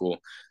was really cool.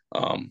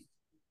 Um,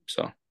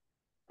 so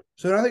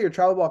So now that your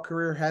travel ball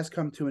career has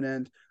come to an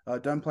end,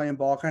 done playing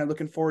ball, kind of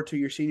looking forward to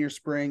your senior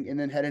spring and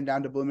then heading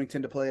down to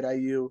Bloomington to play at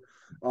IU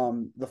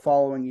the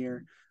following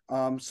year.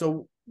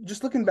 So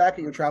just looking back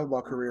at your travel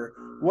ball career,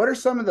 what are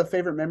some of the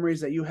favorite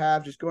memories that you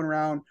have just going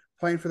around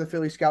playing for the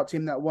Philly Scout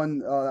team that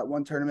one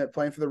tournament,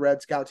 playing for the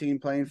Red Scout team,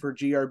 playing for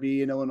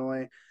GRB in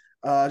Illinois?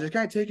 Just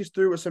kind of take us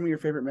through what some of your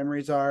favorite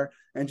memories are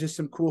and just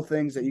some cool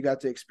things that you got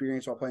to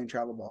experience while playing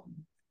travel ball.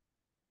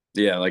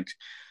 yeah, like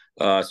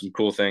some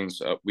cool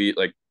things. We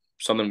like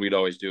something we'd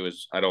always do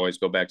is I'd always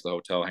go back to the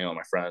hotel, hang out with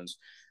my friends.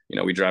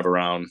 We drive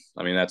around.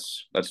 I mean,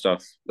 that's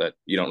stuff that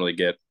you don't really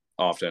get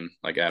often,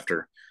 like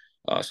after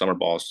summer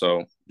ball.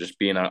 So just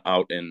being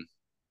out in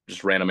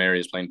just random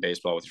areas playing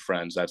baseball with your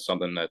friends, that's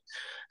something that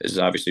is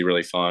obviously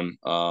really fun.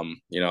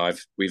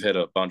 We've hit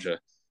a bunch of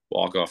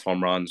walk off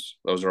home runs.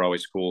 Those are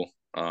always cool.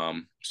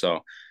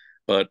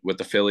 But with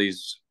the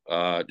Phillies,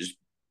 just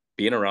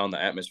being around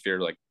the atmosphere,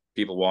 like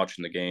people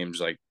watching the games,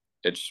 like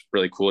it's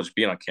really cool just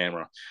being on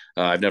camera.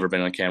 I've never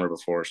been on camera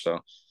before, so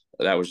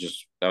that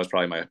was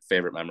probably my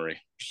favorite memory,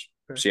 just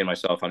Okay. seeing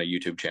myself on a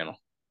YouTube channel.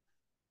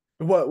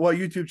 What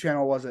YouTube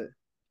channel was it?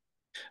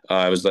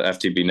 It was the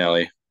FTB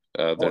Nelly.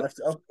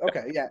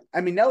 Okay, yeah.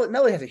 I mean,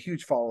 Nelly has a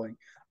huge following.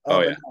 Oh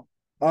But yeah,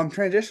 no.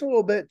 Transition a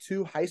little bit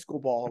to high school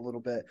ball a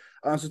little bit.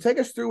 So take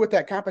us through what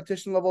that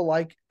competition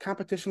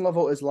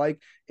level is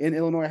like in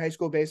Illinois high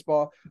school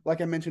baseball.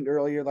 Like I mentioned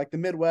earlier, like the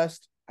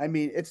Midwest. I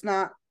mean, it's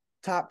not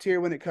top tier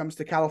when it comes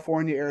to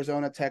California,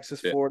 Arizona,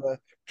 Texas, yeah, Florida,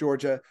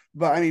 Georgia.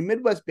 But I mean,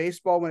 Midwest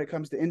baseball when it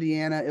comes to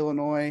Indiana,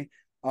 Illinois,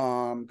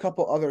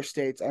 couple other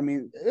states. I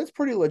mean, it's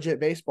pretty legit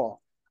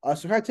baseball.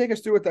 So kind of take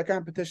us through what that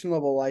competition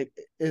level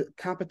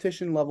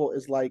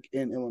is like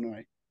in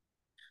Illinois.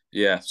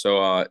 yeah.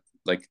 So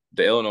like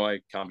the Illinois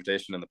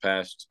competition in the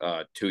past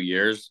 2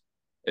 years,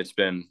 it's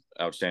been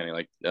outstanding.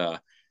 Like I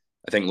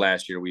think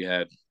last year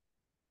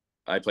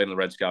I played in the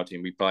Red Scout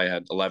team. We probably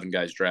had 11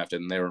 guys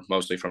drafted, and they were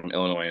mostly from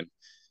Illinois and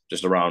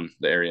just around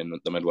the area in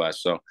the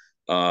Midwest. So,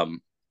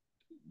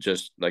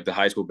 just like the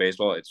high school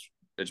baseball, it's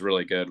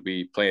really good.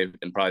 We play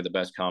in probably the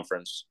best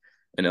conference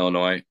in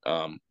Illinois.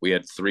 We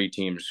had 3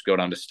 teams go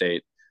down to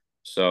state,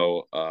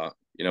 so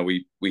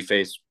we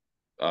face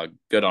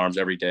good arms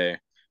every day.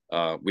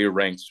 We were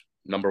ranked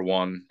number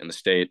 1 in the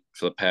state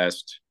for the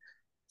past,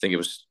 I think it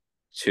was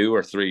 2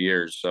 or 3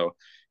 years. So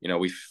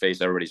we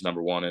face everybody's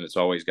number 1, and it's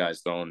always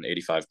guys throwing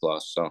 85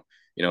 plus. So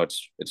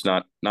it's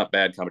not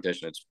bad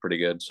competition. It's pretty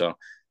good. So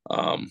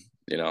um,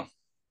 you know,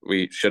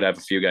 we should have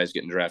a few guys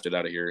getting drafted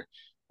out of here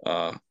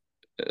uh,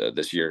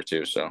 this year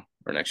too. So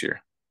or next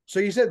year. So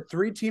you said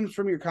 3 teams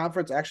from your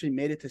conference actually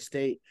made it to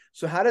state.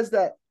 So how does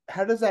that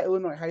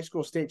Illinois high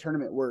school state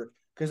tournament work?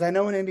 Because I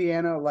know in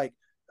Indiana, like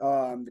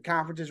The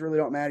conferences really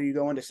don't matter. You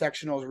go into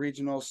sectionals,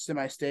 regionals,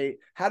 semi-state.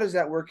 How does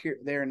that work here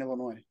there in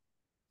Illinois?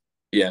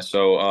 Yeah,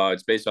 so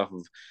it's based off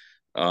of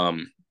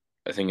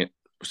I think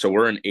so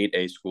we're an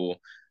 8A school.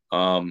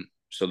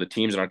 So the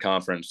teams in our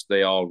conference,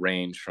 they all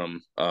range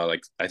from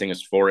like I think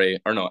it's 4A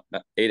or no,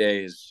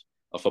 8A is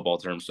a football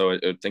term. So I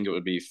think it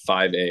would be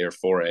 5A or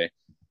 4A.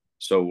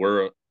 So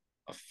we're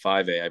a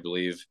 5A, I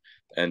believe.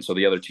 And so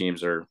the other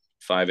teams are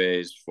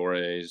 5As,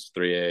 4As,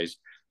 3As.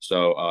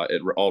 So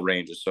it all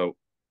ranges. So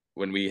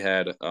when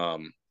we're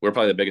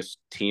probably the biggest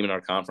team in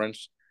our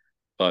conference,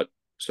 but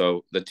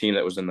so the team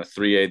that was in the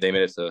 3A, they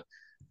made it to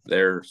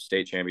their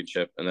state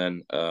championship. And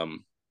then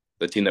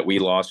the team that we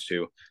lost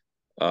to,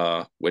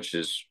 which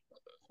is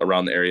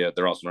around the area,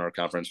 they're also in our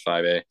conference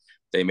 5A.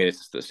 They made it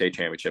to the state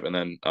championship. And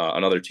then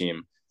another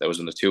team that was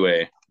in the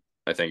 2A,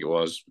 I think it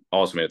was,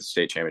 also made it to the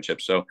state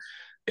championship. So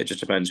it just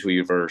depends who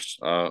you verse.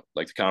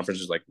 Like the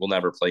conferences, like we'll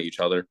never play each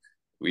other.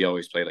 We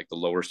always play like the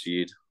lower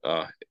seed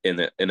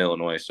in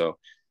Illinois. So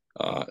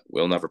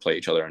we'll never play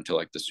each other until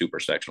like the super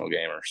sectional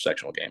game or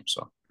sectional game.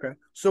 So okay.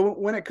 So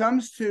when it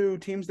comes to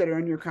teams that are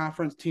in your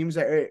conference, teams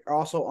that are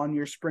also on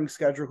your spring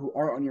schedule who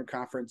aren't on your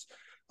conference,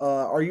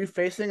 are you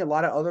facing a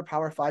lot of other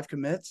Power Five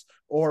commits,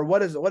 or what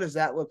does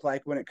that look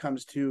like when it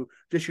comes to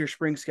just your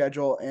spring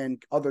schedule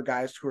and other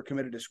guys who are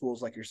committed to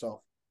schools like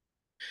yourself?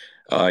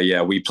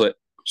 yeah, we play.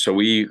 So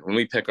when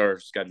we pick our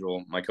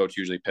schedule, my coach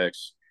usually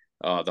picks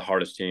the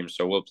hardest teams.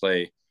 So we'll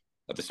play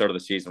at the start of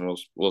the season.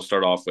 We'll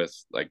start off with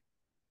like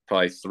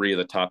probably 3 of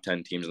the top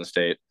 10 teams in the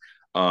state.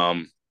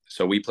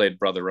 So we played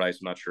Brother Rice.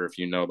 I'm not sure if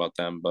you know about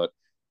them, but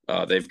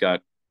they've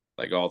got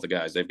like all the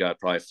guys. They've got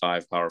probably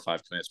 5 Power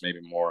Five commits, maybe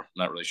more. I'm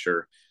not really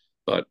sure,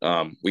 but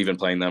we've been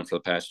playing them for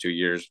the past 2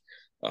 years.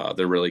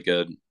 They're really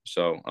good.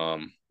 So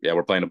yeah,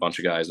 we're playing a bunch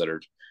of guys that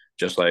are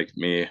just like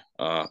me.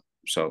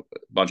 So a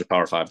bunch of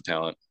Power Five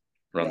talent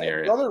around Yeah, the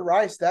area. Brother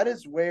Rice.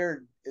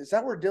 Is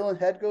that where Dylan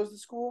Head goes to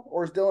school,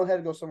 or is Dylan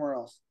Head go somewhere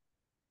else?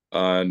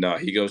 No,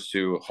 he goes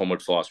to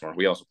Homewood Flossmoor.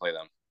 We also play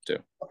them too.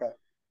 Okay.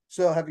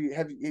 So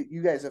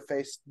you guys have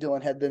faced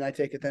Dylan Head then? I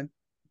take it then.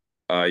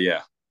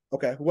 Yeah,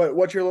 Okay.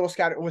 What's your little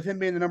scout with him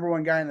being the number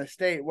one guy in the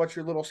state? What's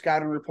your little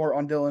scouting report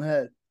on Dylan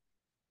Head?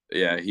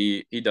 yeah,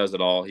 he does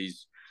it all. I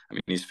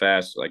mean, he's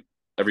fast. Like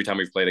every time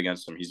we've played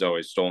against him, he's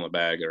always stolen a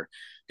bag or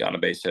gotten a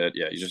base hit.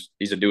 Yeah,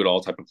 he's a do it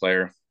all type of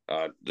player.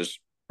 Just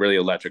really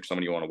electric.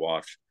 Somebody you want to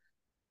watch.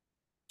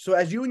 So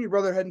as you and your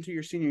brother head into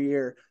your senior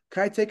year,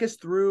 can I take us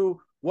through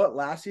what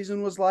last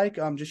season was like?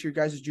 Just your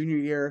guys' junior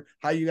year,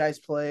 how you guys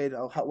played,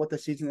 what the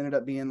season ended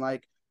up being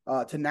like,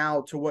 to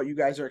now to what you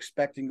guys are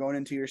expecting going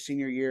into your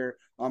senior year.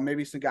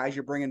 Maybe some guys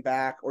you're bringing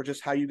back, or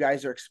just how you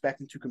guys are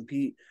expecting to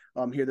compete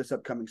here this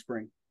upcoming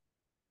spring.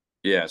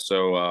 Yeah.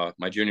 So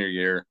my junior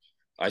year,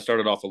 I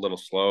started off a little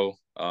slow.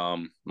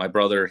 My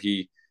brother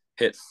he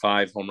hit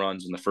 5 home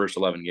runs in the first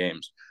 11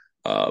 games,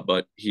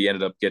 but he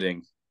ended up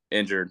getting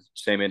injured.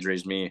 Same injury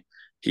as me.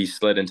 He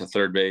slid into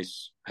third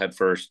base head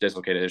first,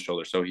 dislocated his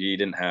shoulder, so he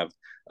didn't have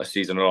a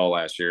season at all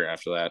last year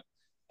after that.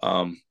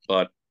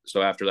 But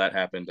so after that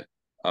happened,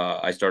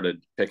 I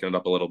started picking it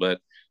up a little bit.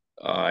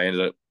 I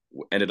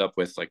ended up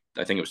with like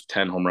I think it was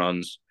 10 home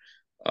runs,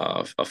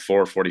 a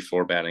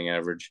 444 batting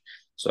average.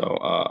 So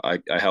I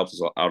helped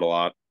us out a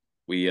lot.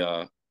 We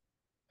I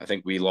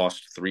think we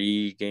lost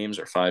 3 games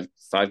or five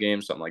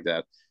games, something like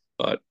that.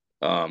 But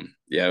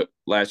yeah,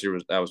 last year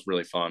was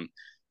really fun.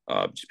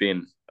 Just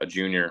being a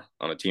junior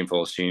on a team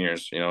full of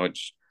seniors,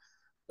 it's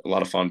a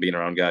lot of fun being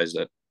around guys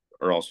that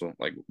are also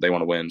like they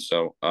want to win.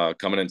 So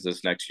coming into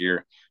this next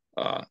year,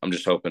 I'm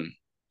just hoping.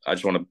 I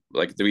just want to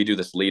like we do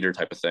this leader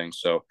type of thing.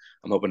 So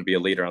I'm hoping to be a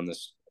leader on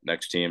this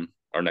next team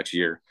or next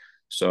year.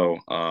 So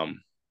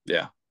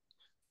yeah.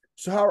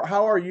 So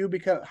how are you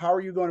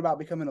going about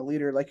becoming a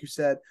leader? Like you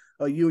said,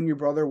 you and your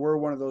brother were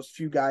one of those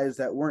few guys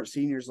that weren't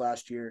seniors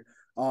last year.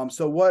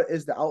 So what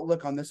is the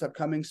outlook on this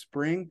upcoming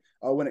spring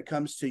when it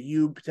comes to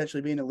you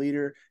potentially being a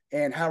leader,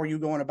 and how are you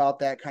going about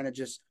that kind of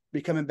just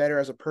becoming better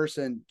as a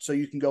person so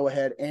you can go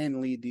ahead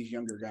and lead these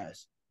younger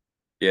guys?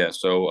 Yeah.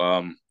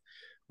 So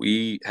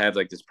we have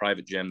like this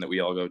private gym that we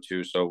all go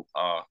to. So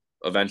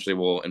eventually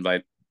we'll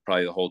invite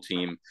probably the whole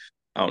team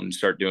out and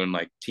start doing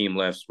like team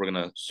lifts. We're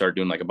gonna start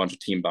doing like a bunch of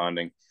team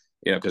bonding.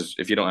 Because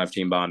if you don't have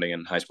team bonding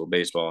in high school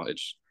baseball,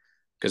 it's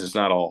because it's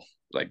not all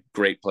like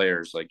great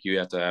players. Like you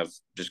have to have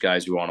just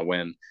guys who want to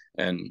win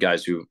and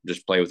guys who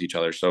just play with each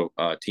other. So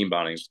team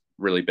bonding is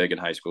really big in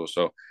high school.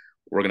 So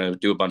we're gonna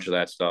do a bunch of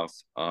that stuff.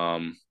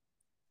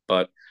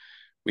 But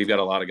we've got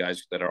a lot of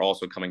guys that are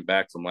also coming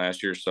back from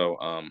last year. So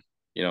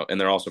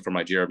and they're also from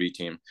my GRB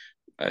team.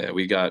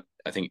 We got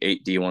I think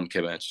 8 D1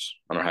 commits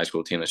on our high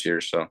school team this year.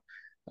 So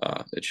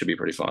it should be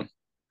pretty fun.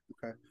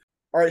 Okay.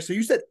 All right. So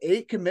you said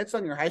 8 commits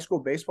on your high school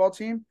baseball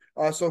team.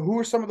 So who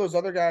are some of those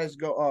other guys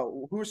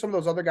who are some of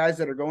those other guys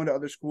that are going to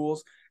other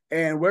schools,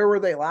 and where were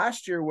they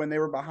last year when they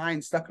were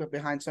stuck up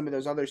behind some of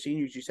those other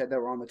seniors you said that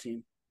were on the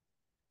team?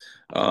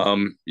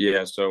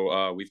 Yeah.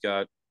 So we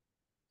got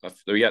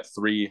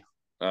 3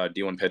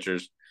 D1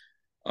 pitchers.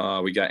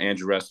 We got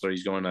Andrew Wrestler.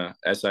 He's going to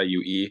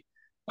SIUE.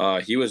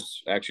 He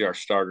was actually our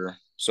starter.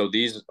 So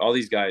all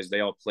these guys, they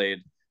all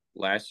played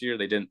last year.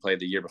 They didn't play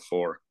the year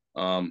before.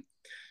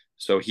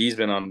 So he's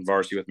been on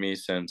varsity with me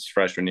since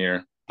freshman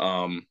year.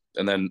 And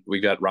then we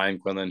got Ryan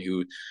Quinlan,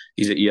 who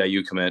he's an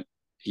EIU commit.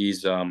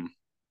 He's going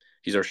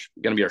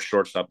to be our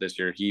shortstop this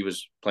year. He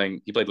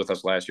played with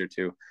us last year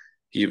too.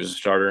 He was a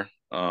starter.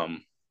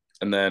 And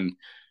then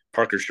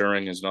Parker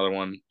Shuring is another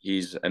one.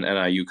 He's an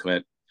NIU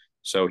commit.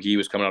 So he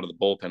was coming out of the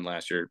bullpen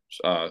last year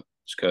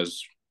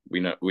because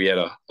we had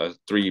a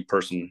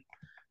 3-person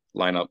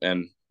lineup.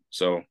 And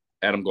so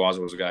Adam Guaza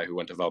was a guy who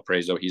went to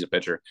Valparaiso. He's a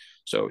pitcher.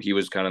 So he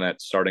was kind of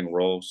that starting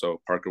role. So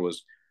Parker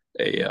was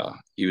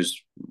he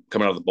was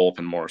coming out of the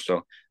bullpen more.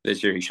 So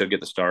this year he should get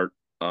the start.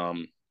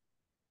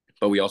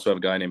 But we also have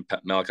a guy named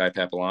Malachi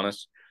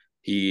Papilanis.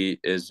 He's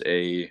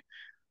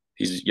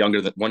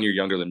younger than 1 year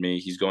younger than me.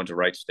 He's going to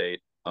Wright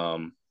State.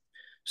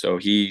 So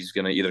he's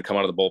going to either come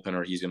out of the bullpen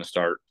or he's going to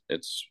start.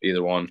 It's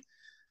either one.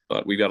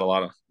 But we've got a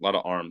lot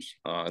of arms.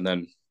 And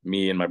then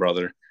me and my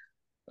brother,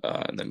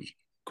 and then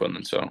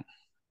Quinlan. So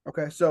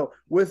okay, so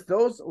with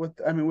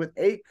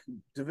 8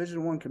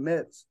 Division I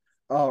commits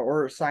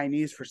or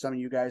signees for some of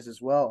you guys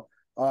as well,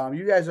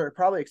 you guys are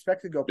probably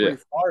expected to go pretty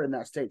far in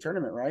that state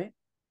tournament, right?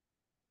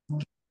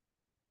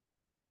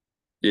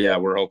 Yeah,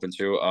 we're hoping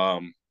to.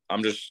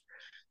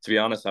 To be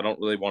honest, I don't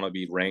really want to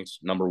be ranked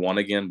number 1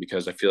 again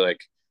because I feel like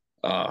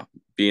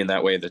being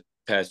that way the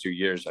past 2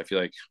 years, I feel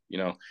like,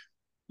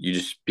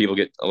 people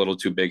get a little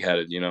too big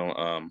headed,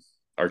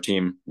 our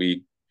team,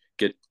 we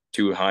get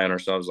too high on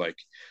ourselves. Like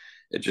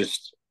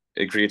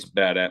it creates a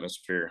bad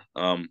atmosphere.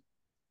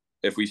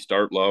 If we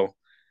start low,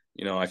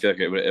 I feel like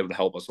it would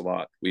help us a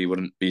lot. We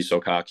wouldn't be so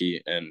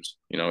cocky and,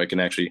 it can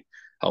actually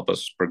help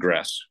us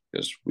progress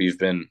because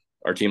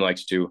our team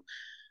likes to,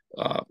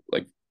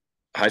 like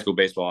high school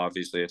baseball,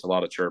 obviously it's a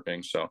lot of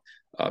chirping. So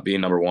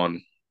being number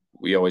 1,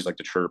 we always like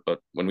to chirp, but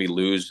when we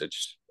lose,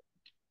 it's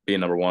being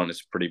number 1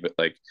 is pretty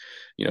like,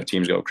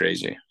 teams go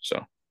crazy.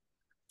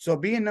 So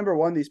being number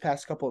 1 these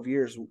past couple of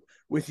years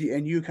with you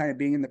and you kind of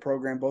being in the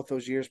program both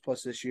those years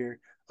plus this year,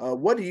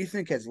 what do you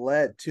think has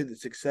led to the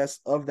success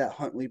of that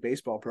Huntley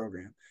baseball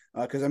program?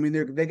 Because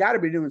they got to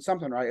be doing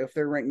something right if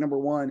they're ranked number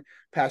 1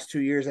 past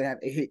 2 years and have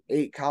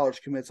eight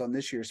college commits on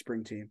this year's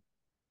spring team.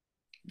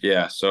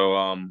 Yeah. So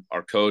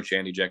our coach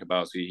Andy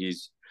Jakubowski,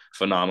 he's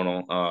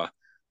phenomenal.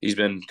 He's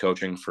been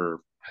coaching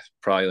for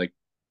probably like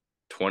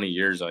 20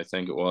 years, I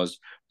think it was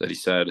that he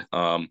said.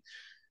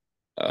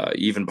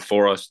 Even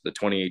before us, the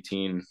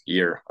 2018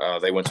 year,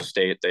 they went to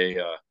state. They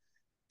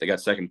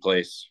got second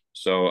place.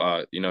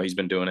 So he's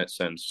been doing it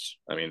since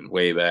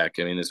way back.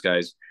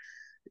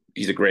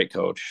 He's a great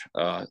coach.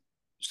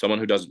 Someone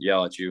who doesn't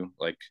yell at you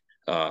like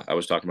I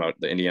was talking about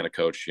the Indiana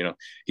coach.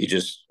 He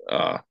just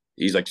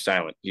he's like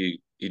silent. He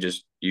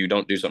just you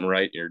don't do something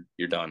right,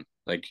 you're done.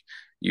 Like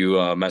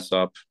you mess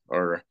up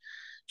or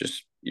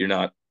just you're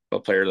not a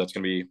player that's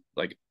gonna be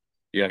like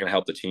you're not gonna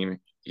help the team.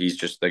 He's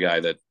just the guy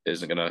that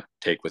isn't gonna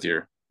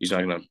he's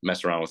not gonna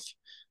mess around with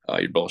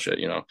your bullshit.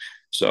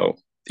 So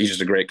he's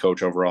just a great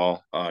coach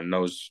overall.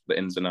 Knows the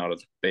ins and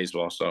outs of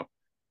baseball. So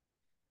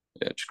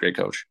yeah, just a great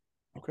coach.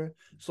 Okay,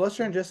 so let's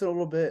transition a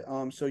little bit.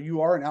 So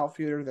you are an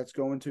outfielder that's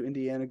going to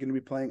Indiana, going to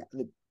be playing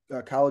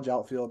the college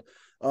outfield.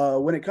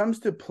 When it comes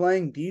to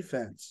playing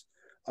defense,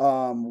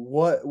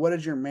 what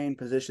is your main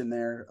position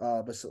there?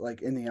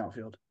 Like in the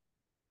outfield.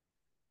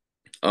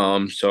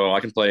 So I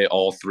can play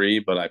all 3,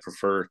 but I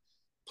prefer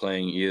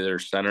playing either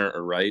center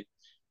or right.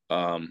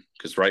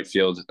 Because right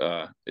field,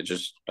 I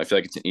feel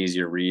like it's an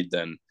easier read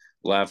than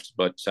left,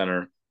 but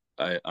center,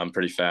 I'm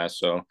pretty fast,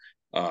 so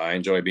I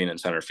enjoy being in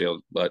center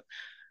field. But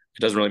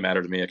it doesn't really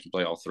matter to me. I can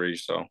play all 3.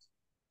 So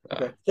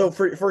okay. So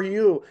for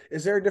you,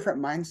 is there a different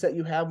mindset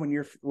you have when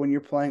you're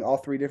playing all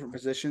 3 different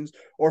positions,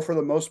 or for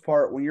the most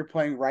part, when you're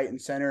playing right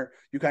and center,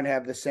 you kind of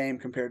have the same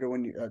compared to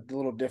when you're a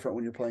little different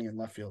when you're playing in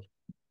left field?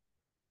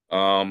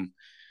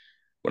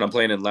 When I'm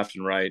playing in left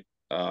and right,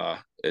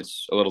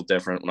 it's a little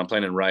different. When I'm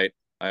playing in right,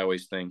 I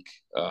always think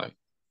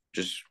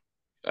just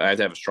I have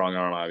to have a strong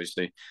arm,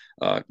 obviously,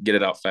 get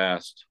it out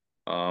fast.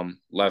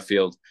 Left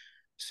field,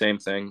 same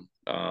thing,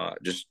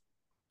 just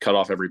cut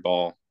off every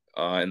ball,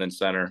 and then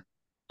center.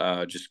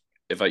 Just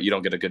you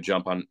don't get a good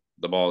jump on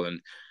the ball, then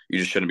you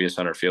just shouldn't be a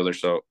center fielder.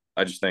 So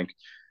I just think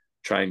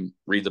try and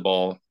read the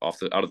ball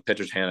out of the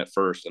pitcher's hand at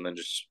first, and then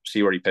just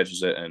see where he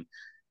pitches it, and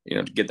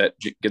get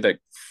that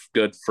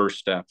good first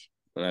step,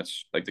 and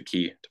that's like the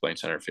key to playing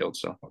center field.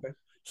 So okay.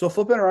 So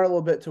flipping around a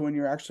little bit to when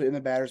you're actually in the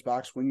batter's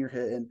box, when you're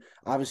hitting,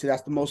 obviously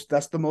that's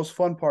the most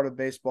fun part of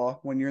baseball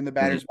when you're in the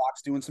batter's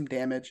box doing some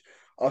damage.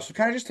 So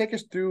kind of just take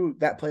us through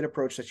that plate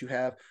approach that you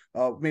have,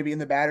 maybe in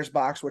the batter's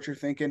box, what you're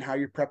thinking, how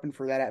you're prepping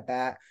for that at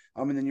bat,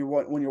 and then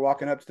when you're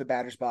walking up to the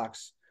batter's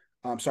box,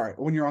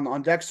 when you're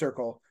on deck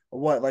circle,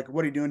 what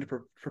are you doing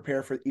to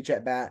prepare for each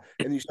at bat,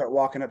 and then you start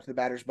walking up to the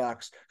batter's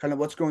box, kind of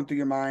what's going through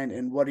your mind,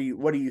 and what are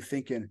you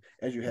thinking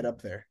as you head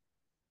up there?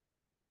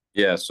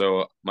 Yeah,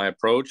 so my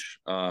approach,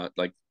 so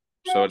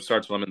it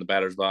starts when I'm in the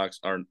batter's box,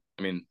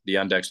 the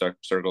on deck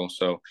circle.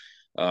 So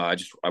I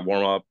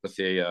warm up with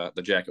the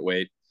jacket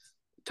weight,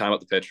 time up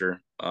the pitcher.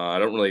 I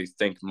don't really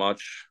think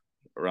much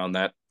around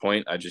that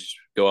point, I just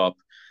go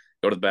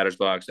to the batter's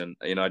box, and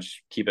I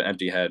just keep an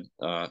empty head.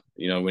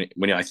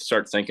 When I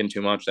start thinking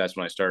too much, that's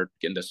when I start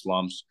getting to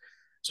slumps.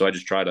 So I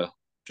just try to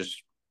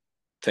just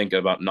think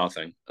about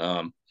nothing.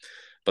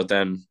 But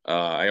then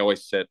I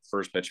always sit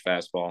first pitch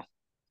fastball,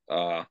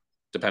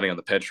 depending on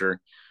the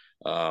pitcher.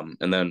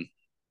 And then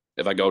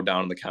if I go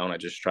down in the count, I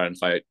just try and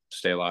fight to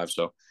stay alive.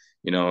 So,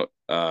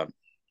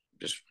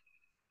 just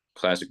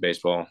classic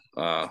baseball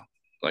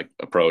like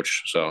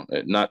approach. So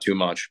not too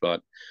much,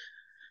 but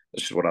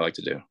it's just what I like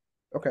to do.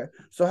 Okay.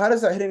 So how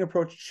does that hitting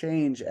approach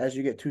change as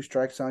you get two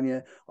strikes on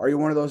you? Are you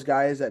one of those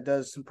guys that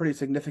does some pretty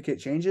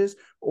significant changes,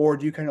 or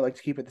do you kind of like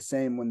to keep it the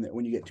same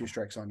when you get two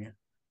strikes on you?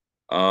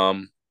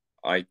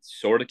 I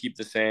sort of keep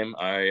the same.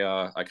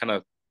 I kind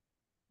of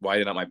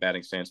widen out my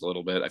batting stance a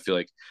little bit. I feel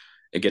like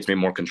it gets me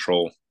more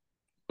control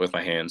with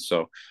my hands.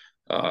 So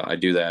I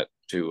do that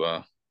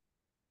to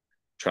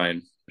try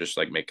and just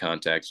like make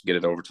contacts, get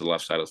it over to the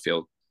left side of the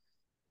field.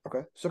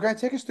 Okay. So kind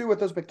of take us through what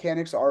those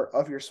mechanics are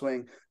of your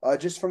swing,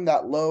 just from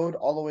that load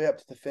all the way up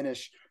to the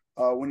finish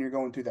when you're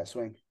going through that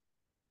swing.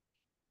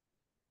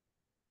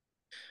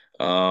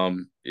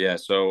 Yeah.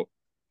 So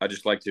I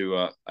like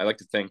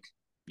to think,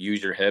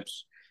 use your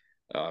hips.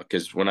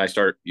 Because when I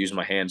start using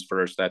my hands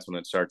first, that's when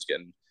it starts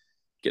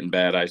getting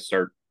bad. I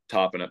start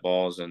topping at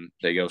balls and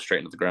they go straight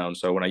into the ground.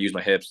 So when I use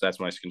my hips, that's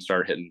when I can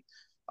start hitting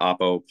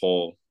oppo,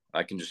 pull.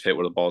 I can just hit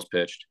where the ball's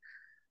pitched.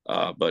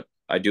 But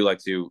I do like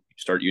to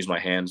start using my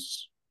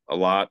hands a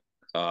lot.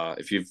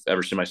 If you've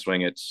ever seen my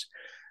swing,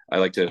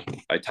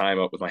 I time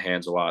up with my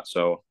hands a lot.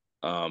 So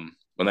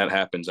when that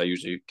happens, I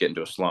usually get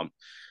into a slump.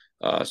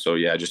 So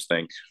yeah, I just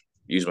think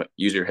use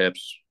your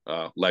hips,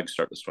 legs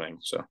start the swing.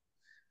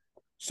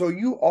 So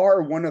you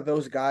are one of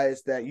those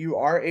guys that you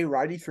are a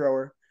righty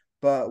thrower,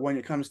 but when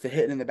it comes to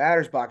hitting in the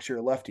batter's box, you're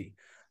a lefty.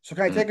 So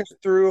can I take us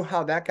through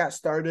how that got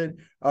started?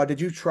 Did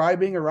you try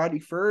being a righty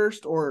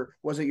first, or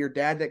was it your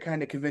dad that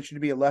kind of convinced you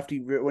to be a lefty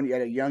when you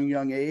had a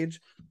young age?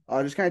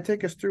 Just kind of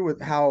take us through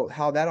with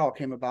how that all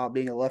came about,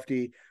 being a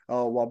lefty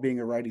while being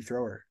a righty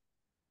thrower.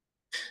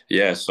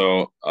 Yeah,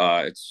 so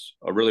it's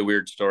a really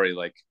weird story.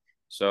 Like,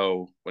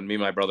 so when me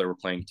and my brother were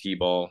playing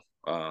t-ball,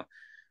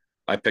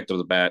 I picked up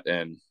the bat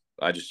and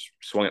I just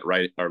swung it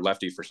right or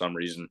lefty for some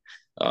reason,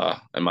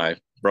 and my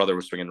brother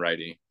was swinging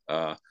righty,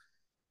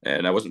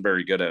 and I wasn't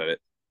very good at it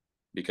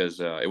because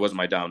it wasn't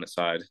my dominant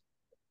side.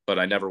 But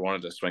I never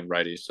wanted to swing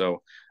righty,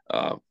 so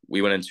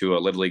we went into a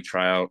little league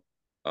tryout.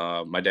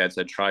 My dad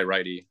said try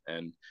righty,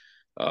 and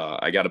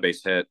I got a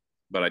base hit,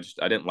 but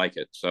I didn't like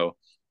it, so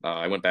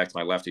I went back to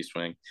my lefty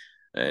swing,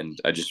 and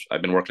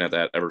I've been working at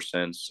that ever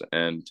since.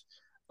 And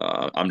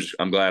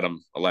I'm glad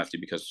I'm a lefty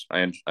because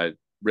I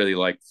really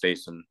like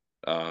facing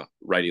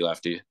righty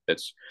lefty.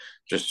 It's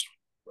just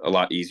a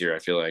lot easier, I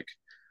feel like.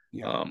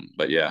 Yeah.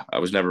 But yeah,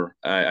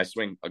 I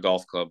swing a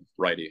golf club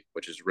righty,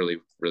 which is really,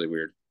 really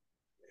weird.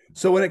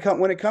 So when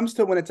it comes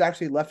to when it's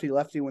actually lefty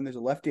when there's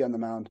a lefty on the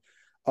mound,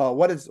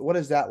 what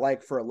is that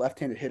like for a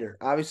left-handed hitter?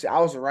 Obviously, I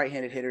was a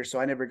right-handed hitter,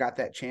 so I never got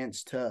that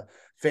chance to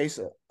face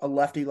a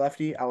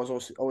lefty. I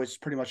was always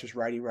pretty much just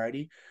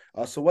righty.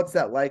 So what's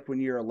that like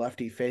when you're a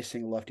lefty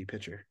facing a lefty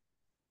pitcher?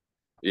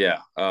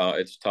 Yeah,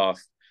 it's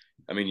tough.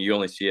 I mean, you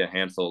only see a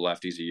handful of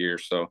lefties a year,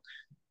 so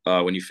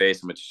when you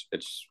face them,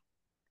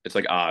 it's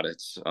like odd.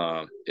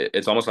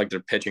 It's almost like they're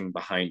pitching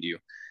behind you.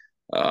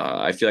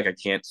 I feel like I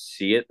can't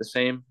see it the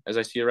same as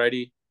I see a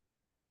righty,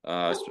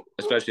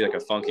 especially like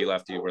a funky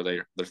lefty where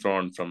they're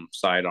throwing from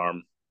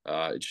sidearm,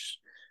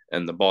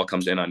 and the ball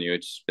comes in on you.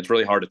 It's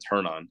really hard to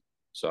turn on.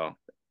 So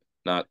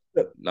not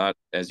not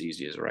as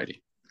easy as a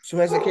righty. So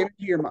as it came into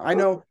your mind,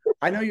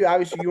 I know you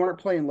obviously you aren't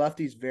playing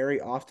lefties very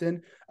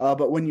often,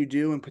 but when you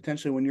do, and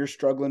potentially when you're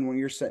struggling, when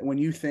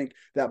you think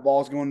that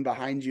ball's going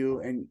behind you,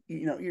 and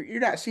you're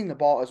not seeing the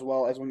ball as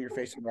well as when you're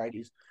facing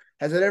righties.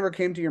 Has it ever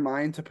came to your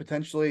mind to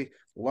potentially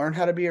learn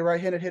how to be a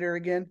right-handed hitter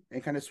again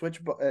and kind of switch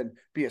and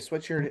be a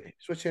switch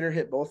hitter,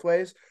 hit both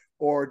ways,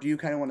 or do you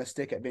kind of want to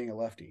stick at being a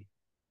lefty?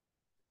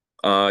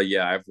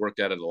 Yeah, I've worked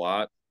at it a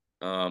lot,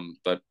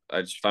 but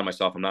I just find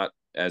myself I'm not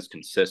as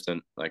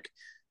consistent. Like,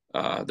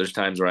 there's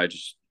times where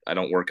I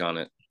don't work on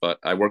it, but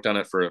I worked on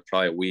it for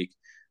probably a week,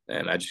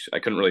 and I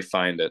couldn't really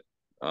find it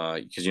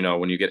because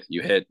when you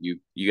hit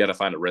you got to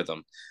find a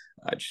rhythm.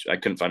 I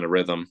couldn't find a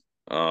rhythm,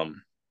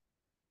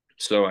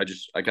 so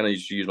I kind of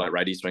used to use my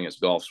righty swing as a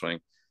golf swing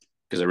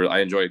because I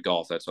enjoy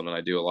golf. That's something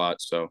I do a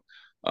lot. So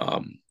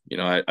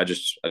I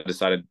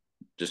decided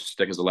just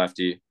stick as a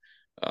lefty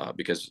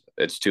because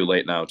it's too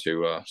late now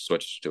to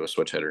switch to a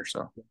switch hitter.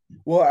 So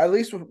well, at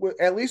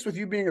least with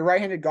you being a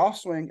right-handed golf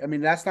swing, I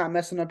mean that's not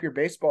messing up your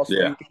baseball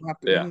yeah, swing.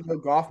 You yeah, can go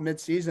golf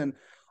mid-season,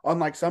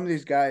 unlike some of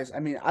these guys.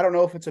 I mean, I don't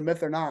know if it's a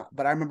myth or not,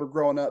 but I remember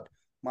growing up,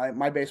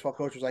 my baseball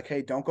coach was like,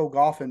 "Hey, don't go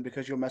golfing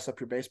because you'll mess up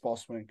your baseball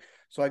swing."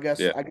 So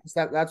yeah. I guess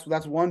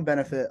that's one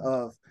benefit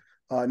of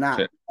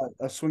not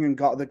swinging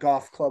the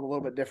golf club a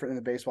little bit different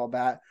than the baseball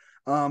bat.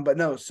 But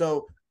no,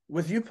 so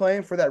with you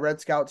playing for that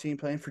Red Scout team,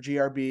 playing for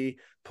GRB,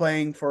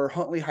 playing for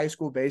Huntley High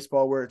School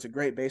baseball, where it's a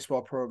great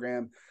baseball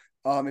program.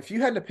 If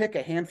you had to pick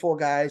a handful of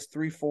guys,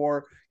 3,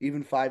 4,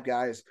 even 5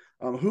 guys,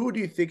 who do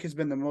you think has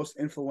been the most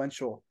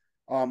influential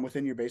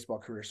within your baseball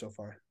career so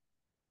far?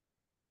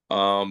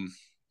 Um,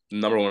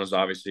 Number one is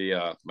obviously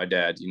my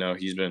dad. You know,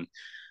 he's been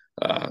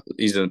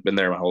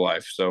there my whole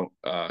life, so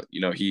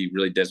you know, he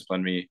really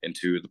disciplined me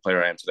into the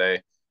player I am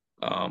today.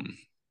 Um,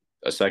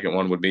 a second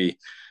one would be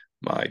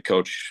my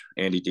coach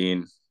Andy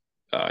Dean.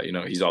 You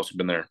know, he's also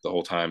been there the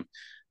whole time.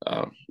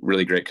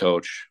 Really great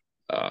coach.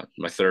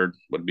 My third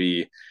would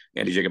be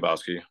Andy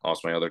Jacobowski,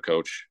 also my other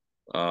coach.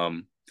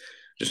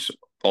 Just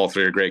all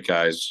three are great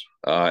guys.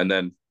 And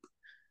then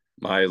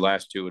my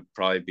last two would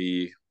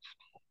probably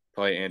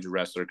Andrew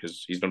Ressler,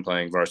 because he's been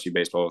playing varsity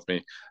baseball with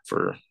me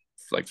for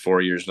like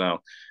 4 years now,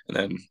 and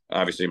then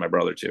obviously my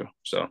brother too.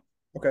 So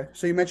Okay,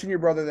 so you mentioned your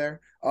brother there.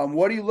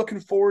 What are you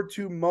looking forward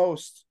to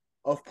most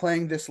of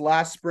playing this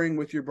last spring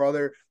with your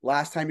brother?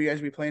 Last time you guys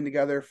will be playing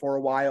together for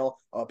a while,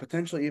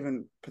 potentially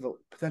even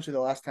potentially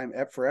the last time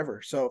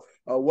forever. So,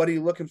 what are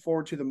you looking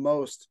forward to the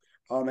most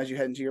as you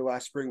head into your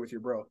last spring with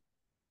your bro?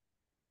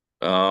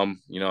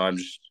 you know,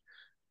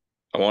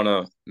 I want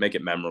to make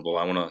it memorable.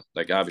 I want to,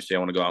 like, obviously I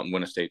want to go out and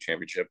win a state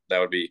championship. That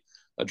would be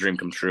a dream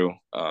come true.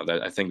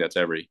 That I think that's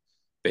every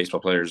baseball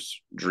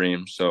player's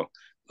dream. So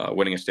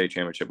winning a state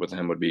championship with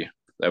him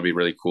that'd be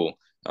really cool.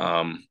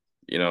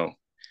 You know,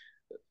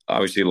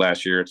 obviously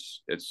last year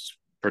it's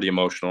pretty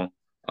emotional.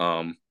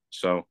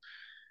 So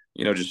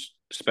you know, just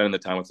spending the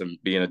time with him,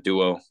 being a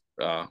duo,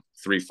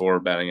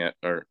 3-4 batting at,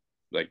 or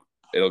like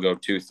it'll go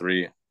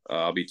 2-3.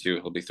 I'll be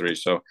two, he'll be three.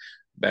 So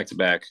back to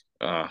back.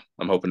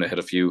 I'm hoping to hit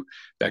a few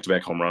back to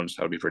back home runs.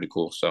 That would be pretty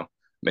cool. So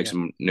make Yeah.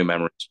 some new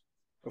memories.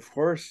 Of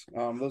course,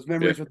 those Yeah,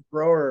 memories with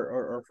bro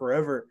are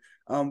forever.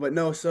 But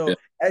no, yeah. so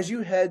as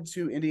you head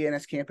to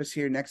Indiana's campus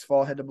here next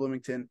fall, head to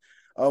Bloomington.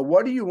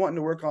 What are you wanting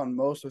to work on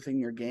most within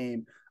your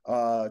game?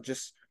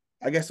 Just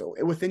I guess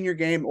within your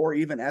game, or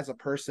even as a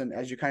person,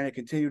 as you kind of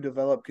continue to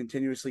develop,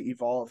 continuously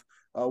evolve.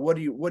 What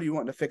do you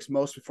want to fix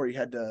most before you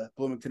head to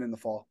Bloomington in the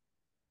fall?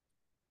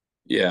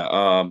 Yeah,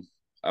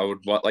 I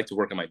would like to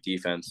work on my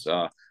defense.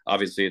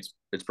 Obviously,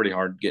 it's pretty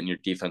hard getting your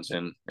defense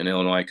in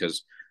Illinois,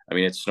 because I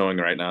mean it's snowing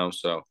right now,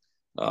 so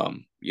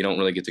you don't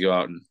really get to go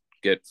out and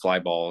get fly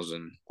balls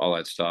and all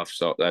that stuff.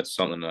 So that's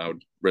something that I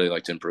would really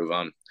like to improve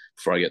on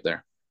before I get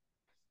there.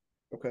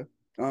 Okay.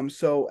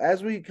 So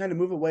as we kind of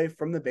move away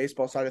from the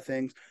baseball side of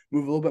things,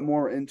 move a little bit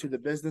more into the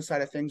business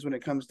side of things when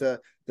it comes to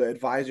the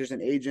advisors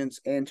and agents,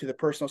 and to the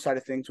personal side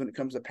of things when it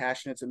comes to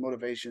passionates and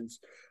motivations.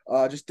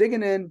 Just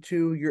digging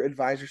into your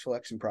advisor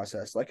selection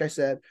process. Like I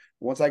said,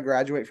 once I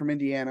graduate from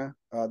Indiana,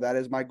 that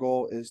is my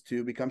goal, is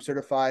to become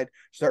certified,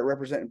 start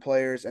representing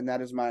players, and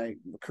that is my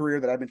career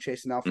that I've been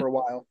chasing now for a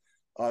while.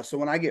 So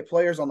when I get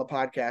players on the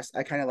podcast,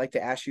 I kind of like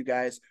to ask you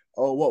guys,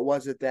 oh, what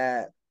was it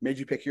that made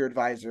you pick your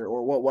advisor,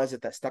 or what was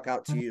it that stuck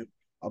out to you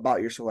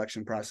about your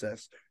selection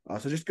process?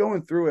 So just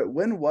going through it,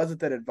 when was it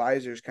that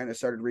advisors kind of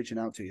started reaching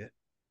out to you?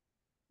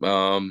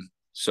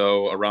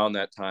 So around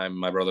that time,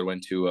 my brother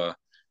went to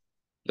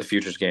the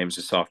Futures Games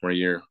his sophomore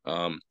year.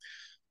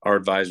 Our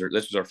advisor,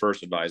 this was our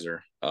first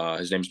advisor.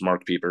 His name's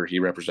Mark Pieper. He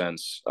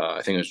represents,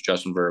 I think it was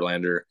Justin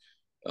Verlander,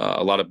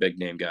 a lot of big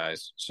name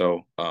guys.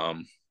 So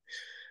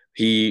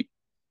he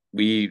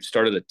we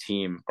started a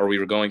team, or we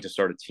were going to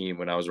start a team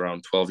when I was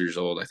around 12 years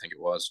old, I think it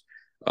was.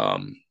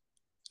 Um,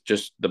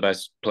 just the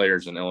best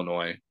players in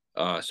Illinois.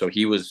 So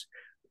he was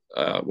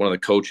one of the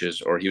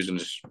coaches, or he was going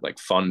to just like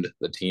fund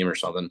the team or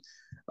something.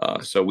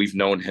 So we've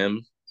known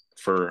him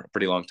for a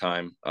pretty long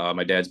time.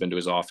 My dad's been to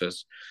his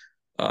office.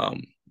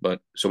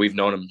 But so we've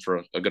known him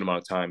for a good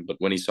amount of time. But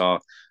when he saw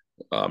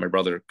my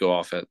brother go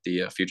off at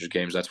the Futures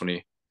Games, that's when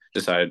he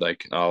decided,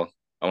 like, I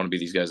want to be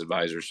these guys'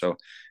 advisors. So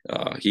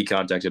he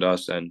contacted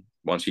us, and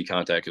once he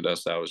contacted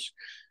us,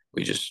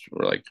 we just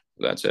were like,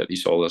 that's it. He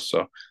sold us.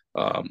 So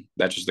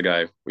that's just the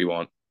guy we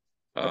want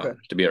Okay.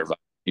 to be our advisor.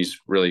 He's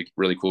really,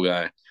 really cool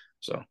guy.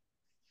 So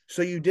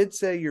So you did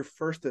say your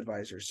first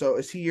advisor. So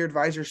is he your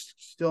advisor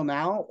still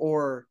now,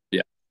 or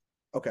yeah,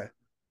 okay?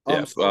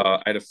 yeah. So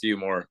I had a few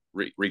more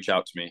reach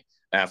out to me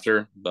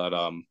after, but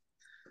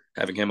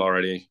having him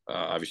already,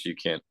 obviously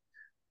you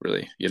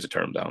have to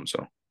turn him down.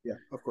 So yeah,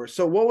 of course.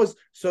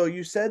 So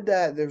you said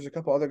that there's a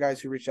couple other guys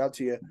who reached out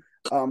to you.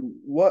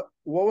 What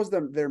was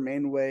their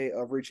main way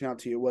of reaching out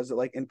to you? Was it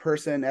like in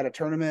person at a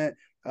tournament?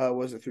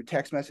 Was it through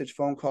text message,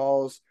 phone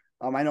calls?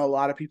 I know a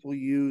lot of people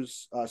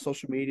use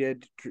social media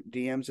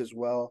DMs as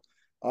well.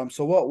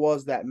 So what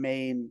was that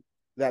main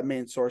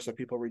source of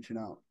people reaching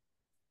out?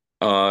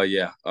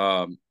 yeah.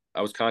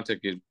 I was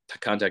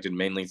contacted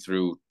mainly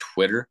through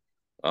Twitter.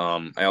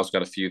 I also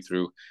got a few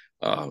through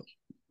uh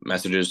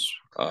messages.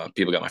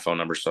 People got my phone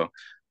number, so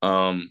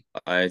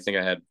I think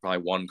I had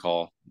probably one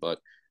call, but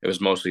it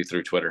was mostly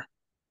through Twitter.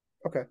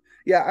 Okay.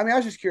 Yeah. I mean, I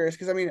was just curious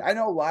because I mean, I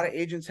know a lot of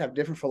agents have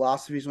different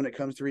philosophies when it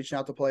comes to reaching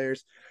out to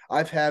players.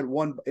 I've had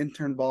one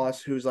intern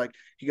boss who's like,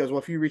 he goes,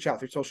 well, if you reach out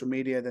through social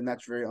media, then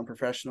that's very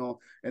unprofessional.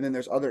 And then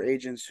there's other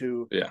agents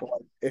who, Yeah.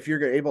 well, if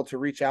you're able to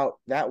reach out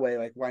that way,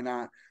 like, why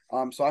not?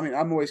 So I mean,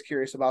 I'm always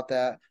curious about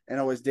that and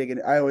always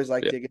digging. I always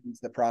like Yeah. digging into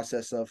the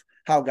process of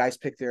how guys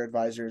pick their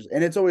advisors.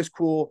 And it's always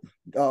cool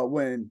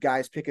when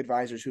guys pick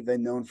advisors who they've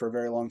known for a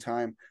very long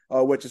time,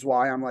 which is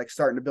why I'm like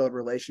starting to build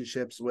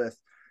relationships with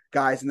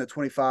guys in the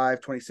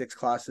 25, 26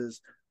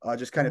 classes,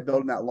 just kind of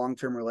building that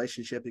long-term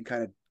relationship and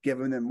kind of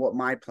giving them what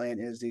my plan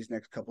is these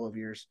next couple of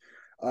years.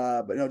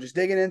 But no, just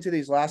digging into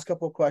these last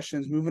couple of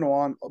questions, moving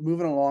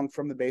along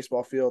from the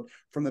baseball field,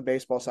 from the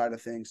baseball side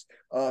of things.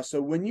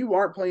 So when you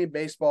aren't playing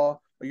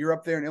baseball, or you're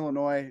up there in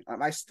Illinois,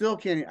 I still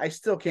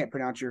can't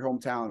pronounce your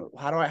hometown.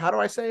 How do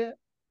I say it?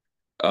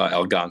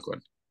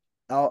 Algonquin.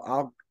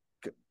 I'll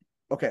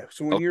okay.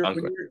 So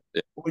Algonquin.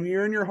 Yeah. when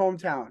you're in your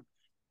hometown,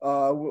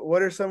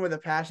 what are some of the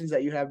passions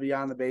that you have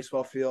beyond the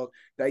baseball field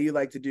that you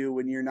like to do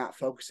when you're not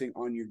focusing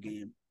on your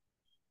game?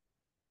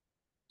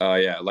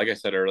 Yeah, like I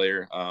said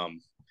earlier, I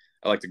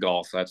like to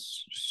golf.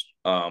 That's just,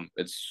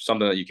 it's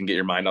something that you can get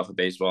your mind off of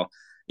baseball.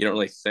 You don't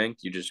really think;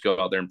 you just go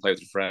out there and play with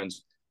your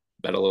friends,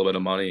 bet a little bit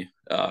of money.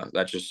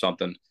 That's just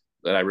something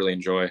that I really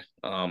enjoy.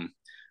 I'm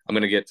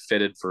gonna get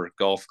fitted for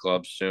golf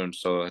clubs soon,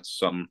 so that's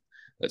something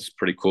that's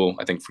pretty cool.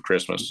 I think for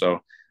Christmas. So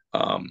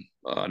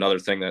another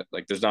thing that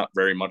like there's not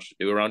very much to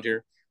do around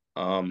here,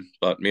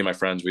 but me and my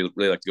friends we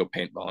really like to go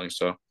paintballing.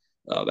 So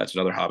that's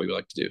another hobby we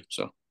like to do.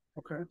 So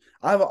Okay,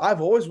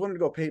 I've always wanted to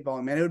go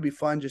paintballing, man. It would be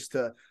fun just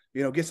to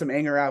get some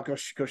anger out, go oh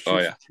shoot some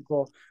yeah,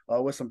 people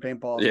with some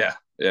paintballs. yeah,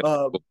 yeah,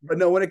 But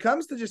no, when it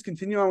comes to just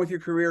continuing on with your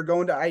career,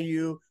 going to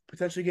IU,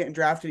 potentially getting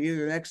drafted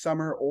either next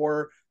summer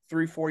or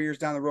 3-4 years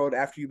down the road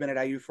after you've been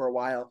at IU for a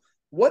while,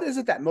 what is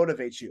it that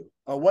motivates you?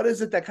 What is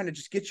it that kind of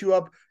just gets you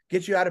up,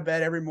 gets you out of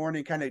bed every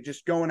morning, kind of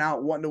just going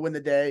out, wanting to win the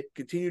day,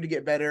 continue to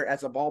get better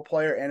as a ball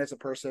player and as a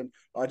person?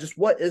 Just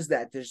what is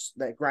that just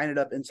that grinded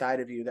up inside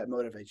of you that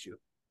motivates you?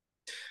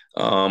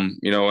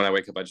 when I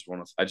wake up,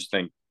 I just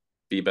think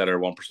be better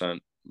 1%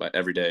 by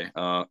every day.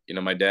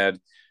 My dad,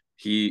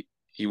 he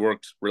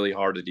worked really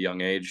hard at a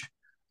young age,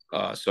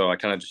 so I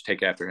kind of just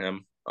take after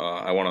him.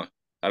 I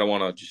don't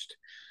want to just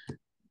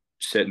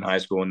sit in high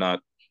school and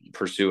not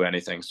pursue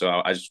anything. So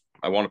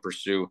I want to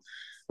pursue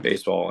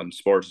baseball and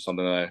sports is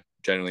something that I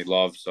genuinely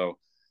love. So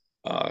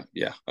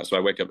yeah, so I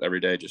wake up every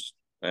day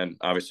and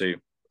obviously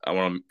I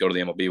want to go to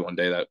the MLB one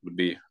day. That would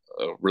be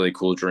a really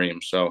cool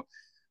dream. So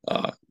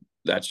uh,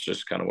 that's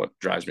just kind of what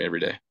drives me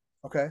every day.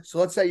 Okay, so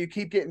let's say you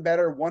keep getting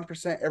better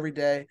 1% every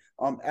day,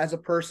 as a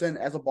person,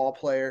 as a ball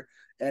player,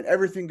 and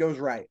everything goes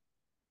right.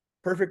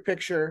 Perfect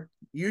picture.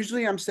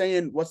 Usually I'm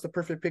saying what's the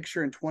perfect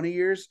picture in 20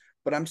 years,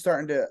 but I'm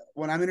starting to,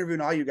 when I'm interviewing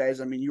all you guys,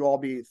 I mean, you all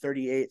be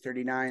 38,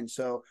 39.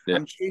 So Yeah.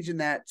 I'm changing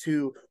that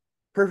to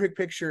perfect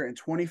picture in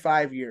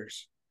 25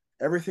 years.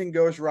 Everything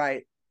goes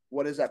right.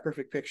 What is that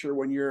perfect picture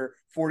when you're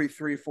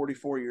 43,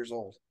 44 years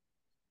old?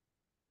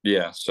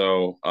 Yeah.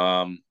 So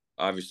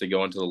obviously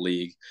going to the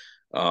league.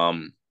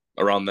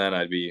 Around then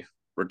I'd be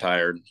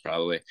retired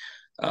probably.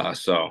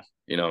 So,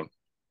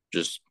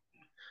 just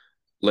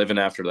living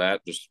after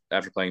that, just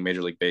after playing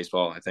Major League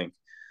Baseball, I think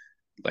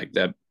like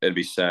that it'd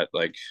be set.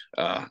 Like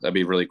that'd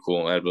be really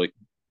cool.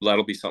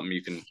 That'll be something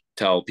you can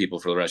tell people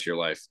for the rest of your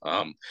life.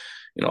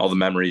 All the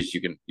memories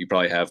you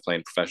probably have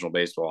playing professional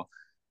baseball.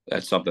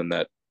 That's something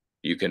that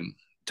you can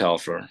tell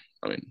for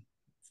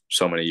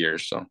so many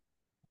years. So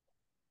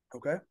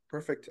Okay,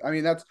 perfect. I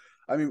mean,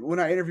 when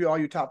I interview all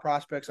you top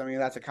prospects, I mean,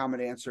 that's a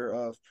common answer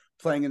of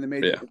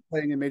yeah,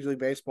 playing in Major League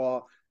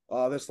Baseball.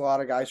 There's a lot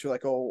of guys who are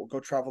like, oh, go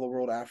travel the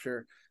world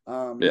after.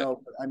 yeah.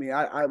 No, I mean,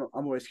 I'm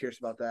always curious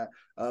about that.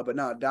 But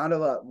no, down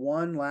to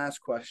one last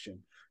question.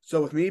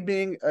 So with me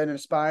being an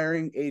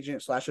aspiring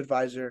agent slash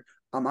advisor,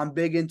 I'm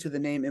big into the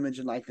name, image,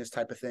 and likeness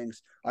type of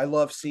things. I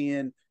love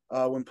seeing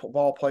when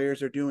ball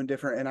players are doing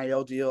different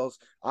NIL deals.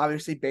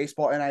 Obviously,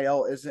 baseball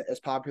NIL isn't as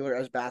popular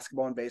as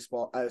basketball and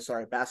baseball.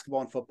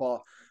 Basketball and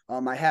football.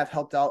 I have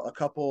helped out a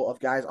couple of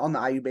guys on the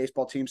IU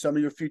baseball team, some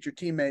of your future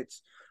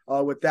teammates,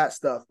 with that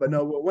stuff. But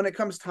no, when it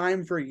comes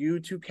time for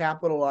you to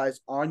capitalize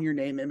on your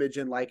name, image,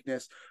 and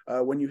likeness,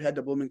 when you head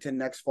to Bloomington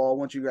next fall,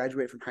 once you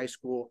graduate from high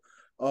school,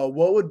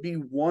 what would be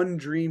one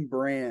dream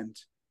brand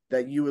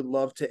that you would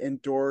love to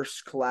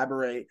endorse,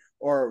 collaborate,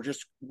 or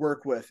just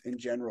work with in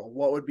general?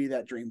 What would be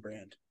that dream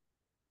brand?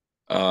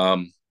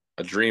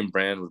 A dream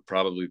brand would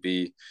probably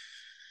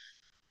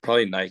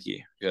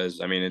Nike because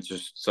it's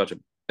just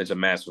it's a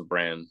massive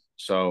brand.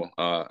 So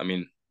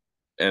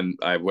and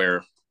I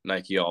wear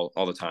Nike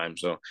all the time.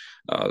 So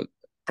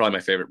probably my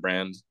favorite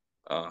brand.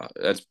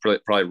 That's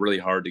probably really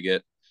hard to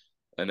get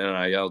an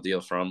NIL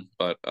deal from,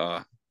 but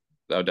that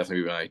would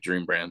definitely be my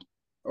dream brand.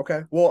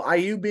 Okay. Well,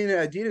 IU being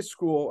an Adidas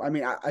school, I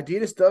mean,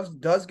 Adidas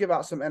does give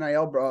out some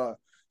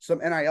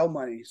NIL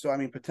money. So I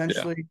mean, Yeah,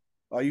 potentially,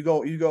 you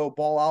go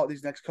ball out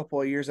these next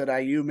couple of years at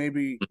IU.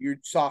 Maybe your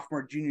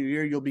sophomore junior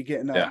year, you'll be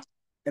getting a yeah,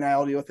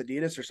 NIL deal with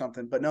Adidas or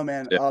something. But no,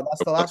 man, yeah.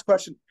 that's the last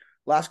question.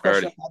 Last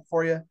question Alrighty. I have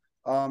for you.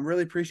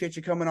 Really appreciate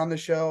you coming on the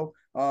show.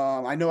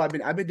 I know I've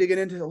been digging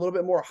into a little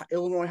bit more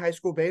Illinois high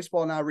school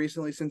baseball now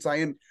recently, since I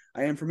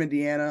am from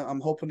Indiana.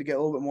 I'm hoping to get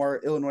a little bit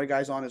more Illinois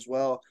guys on as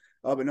well.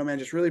 But no, man,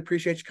 just really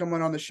appreciate you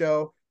coming on the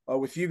show.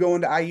 With you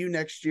going to IU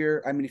next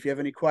year, I mean, if you have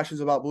any questions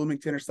about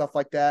Bloomington or stuff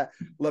like that,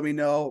 let me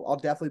know. I'll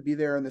definitely be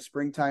there in the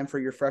springtime for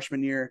your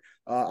freshman year.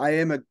 I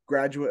am a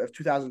graduate of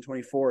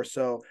 2024,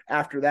 so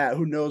after that,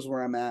 who knows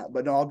where I'm at?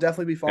 But no, I'll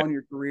definitely be following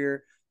your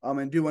career.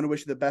 And do want to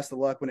wish you the best of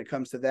luck when it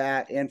comes to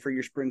that and for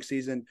your spring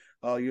season,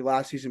 your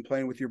last season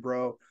playing with your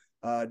bro.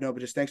 No, but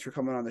just thanks for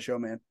coming on the show,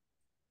 man.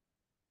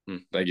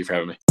 Thank you for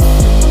having me.